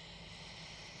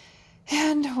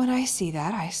 And when I see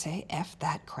that, I say, F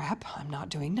that crap. I'm not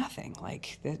doing nothing.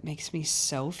 Like, that makes me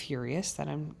so furious that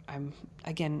I'm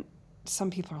again,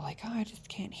 some people are like, oh, I just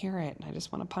can't hear it. And I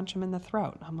just want to punch them in the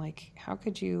throat. I'm like, how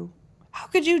could you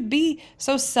be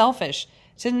so selfish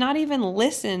to not even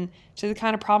listen to the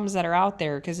kind of problems that are out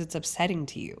there because it's upsetting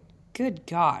to you? Good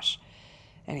gosh.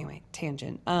 Anyway,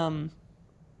 tangent.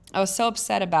 I was so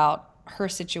upset about her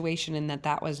situation and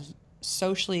that was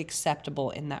socially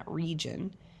acceptable in that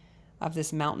region of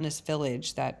this mountainous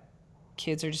village, that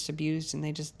kids are just abused and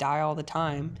they just die all the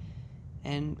time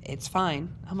and it's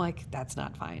fine. I'm like, that's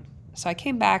not fine. So I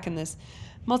came back and this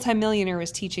multimillionaire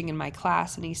was teaching in my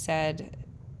class and he said,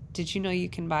 did you know you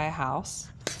can buy a house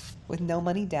with no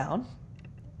money down?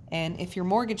 And if your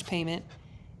mortgage payment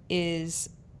is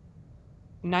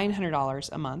 $900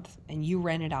 a month and you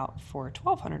rent it out for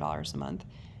 $1,200 a month,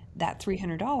 that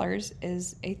 $300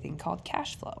 is a thing called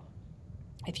cash flow.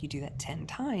 If you do that 10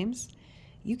 times,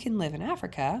 you can live in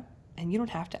Africa and you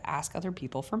don't have to ask other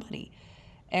people for money.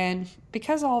 And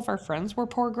because all of our friends were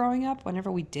poor growing up,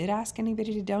 whenever we did ask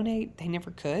anybody to donate, they never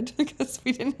could because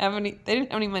they didn't have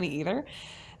any money either.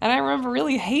 And I remember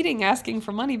really hating asking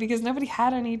for money because nobody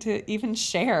had any to even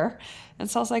share. And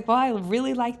so I was like, well, I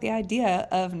really like the idea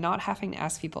of not having to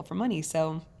ask people for money.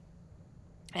 So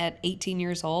at 18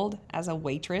 years old, as a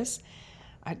waitress,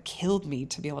 it killed me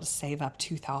to be able to save up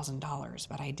 $2,000,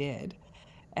 but I did.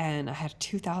 And I had a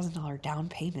 $2,000 down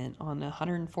payment on a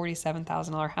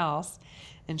 $147,000 house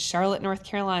in Charlotte, North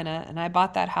Carolina. And I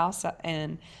bought that house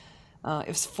and it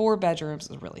was 4 bedrooms.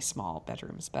 It was really small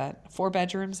bedrooms, but 4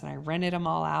 bedrooms. And I rented them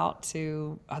all out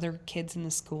to other kids in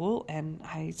the school. And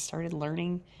I started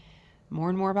learning more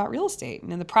and more about real estate.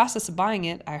 And in the process of buying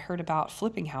it, I heard about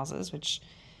flipping houses, which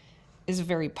is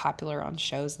very popular on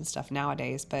shows and stuff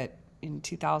nowadays. But in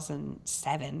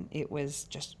 2007, it was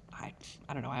just, I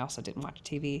don't know. I also didn't watch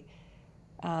TV.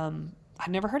 I'd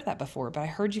never heard of that before, but I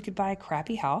heard you could buy a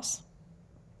crappy house,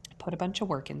 put a bunch of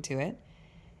work into it,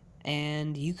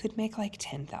 and you could make like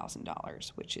 $10,000,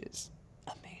 which is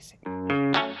amazing.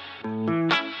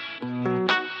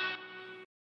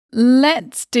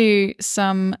 Let's do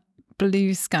some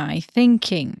blue sky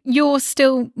thinking. You're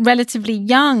still relatively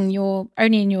young. You're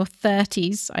only in your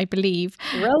 30s, I believe.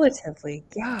 Relatively.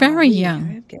 Yeah. Very young.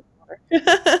 I am getting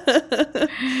older.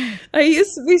 I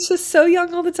used to be just so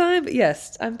young all the time. But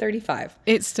yes, I'm 35.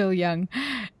 It's still young.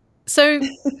 So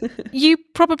you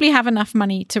probably have enough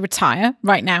money to retire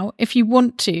right now if you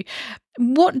want to.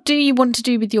 What do you want to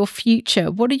do with your future?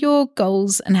 What are your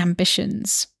goals and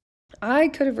ambitions? I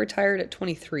could have retired at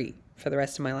 23 for the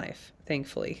rest of my life,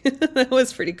 thankfully. That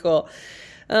was pretty cool.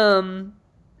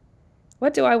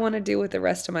 What do I want to do with the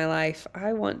rest of my life?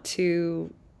 I want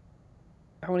to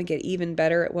get even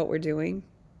better at what we're doing.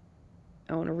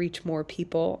 I want to reach more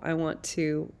people. I want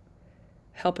to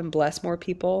help and bless more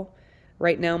people.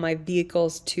 Right now, my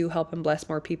vehicles to help and bless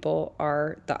more people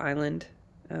are the island.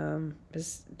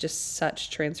 There's just such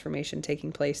transformation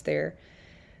taking place there.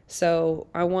 So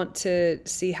I want to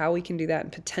see how we can do that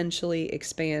and potentially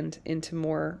expand into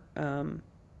more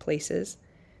places,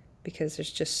 because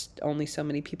there's just only so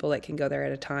many people that can go there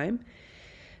at a time.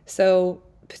 So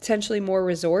potentially more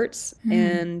resorts,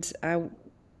 and I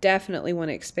definitely want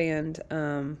to expand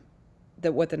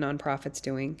what the nonprofit's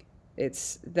doing.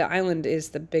 The island is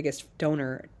the biggest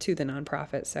donor to the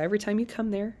nonprofit. So every time you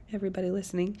come there, everybody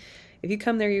listening, if you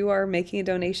come there, you are making a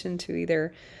donation to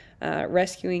either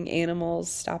rescuing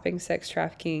animals, stopping sex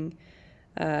trafficking,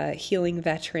 healing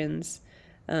veterans,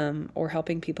 or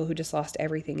helping people who just lost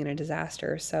everything in a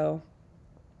disaster. So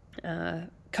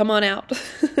come on out.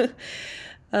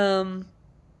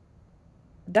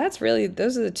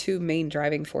 Those are the 2 main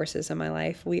driving forces in my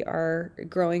life. We are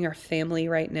growing our family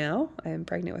right now. I am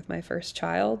pregnant with my first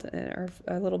child, and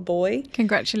our little boy.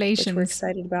 Congratulations. Which we're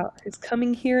excited about. He's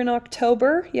coming here in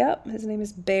October. Yep. His name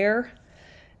is Bear.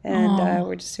 And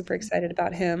we're just super excited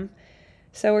about him.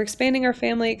 So we're expanding our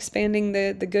family, expanding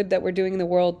the good that we're doing in the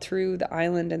world through the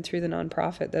island and through the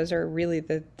nonprofit. Those are really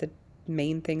the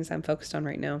main things I'm focused on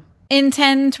right now. In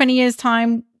 10, 20 years'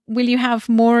 time, will you have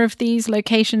more of these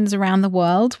locations around the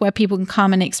world where people can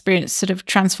come and experience sort of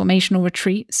transformational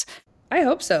retreats? I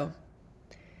hope so.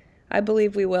 I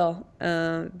believe we will.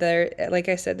 Like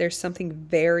I said, there's something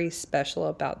very special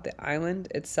about the island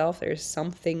itself. There's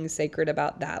something sacred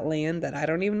about that land that I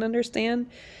don't even understand.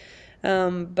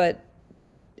 But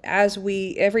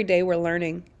every day we're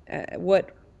learning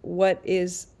what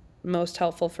is most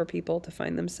helpful for people to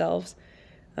find themselves.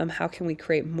 How can we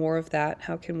create more of that?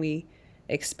 How can we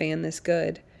expand this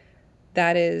good?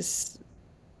 That is,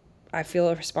 I feel,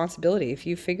 a responsibility. If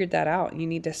you figured that out, you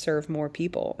need to serve more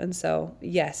people. And so,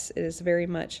 yes, it is very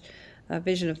much a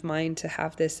vision of mine to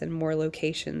have this in more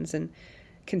locations and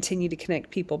continue to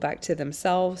connect people back to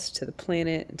themselves, to the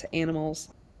planet, and to animals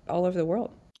all over the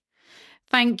world.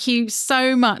 Thank you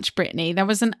so much, Britnie. That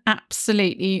was an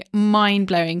absolutely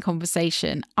mind-blowing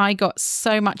conversation. I got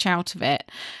so much out of it.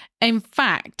 In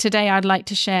fact, today I'd like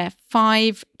to share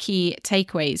 5 key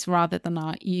takeaways rather than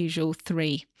our usual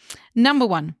 3. Number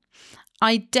 1,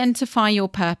 identify your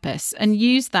purpose and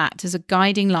use that as a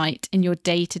guiding light in your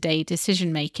day-to-day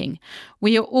decision-making.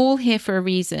 We are all here for a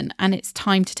reason, and it's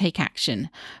time to take action.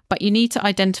 But you need to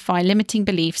identify limiting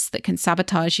beliefs that can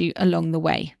sabotage you along the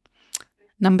way.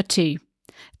 Number 2,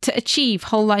 to achieve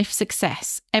whole life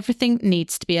success, everything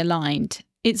needs to be aligned.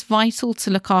 It's vital to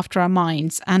look after our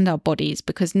minds and our bodies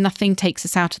because nothing takes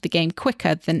us out of the game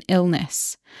quicker than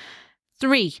illness.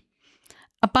 3,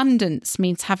 abundance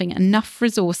means having enough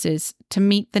resources to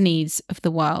meet the needs of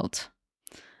the world.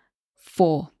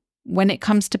 4, when it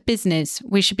comes to business,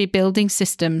 we should be building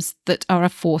systems that are a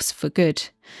force for good.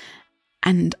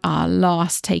 And our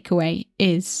last takeaway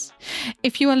is,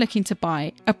 if you are looking to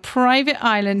buy a private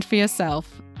island for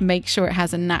yourself, make sure it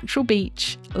has a natural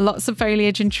beach, lots of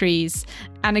foliage and trees,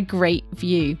 and a great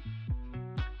view.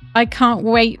 I can't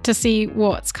wait to see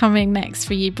what's coming next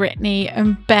for you, Britnie,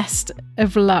 and best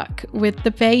of luck with the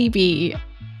baby.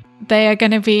 They are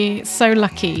going to be so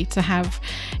lucky to have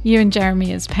you and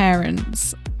Jeremy as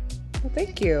parents. Well,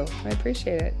 thank you. I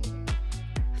appreciate it.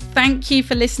 Thank you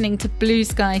for listening to Blue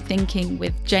Sky Thinking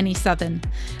with Jenny Southern.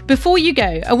 Before you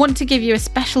go, I want to give you a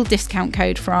special discount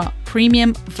code for our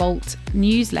Premium Vault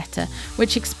newsletter,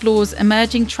 which explores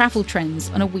emerging travel trends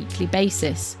on a weekly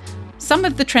basis. Some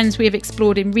of the trends we have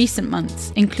explored in recent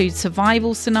months include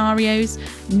survival scenarios,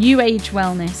 new age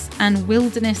wellness, and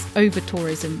wilderness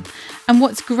over-tourism. And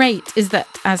what's great is that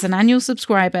as an annual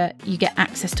subscriber, you get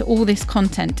access to all this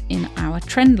content in our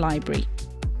trend library.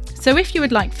 So if you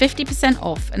would like 50%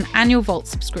 off an annual Vault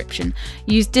subscription,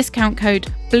 use discount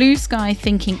code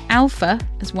BlueSkyThinkingAlpha,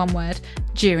 as one word,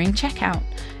 during checkout.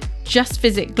 Just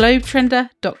visit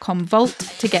globetrender.com/vault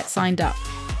to get signed up.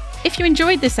 If you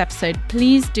enjoyed this episode,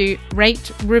 please do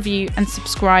rate, review, and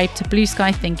subscribe to Blue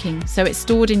Sky Thinking so it's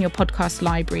stored in your podcast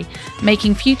library,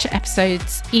 making future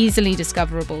episodes easily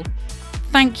discoverable.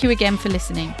 Thank you again for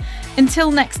listening.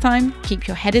 Until next time, keep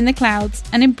your head in the clouds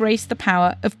and embrace the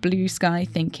power of blue sky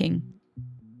thinking.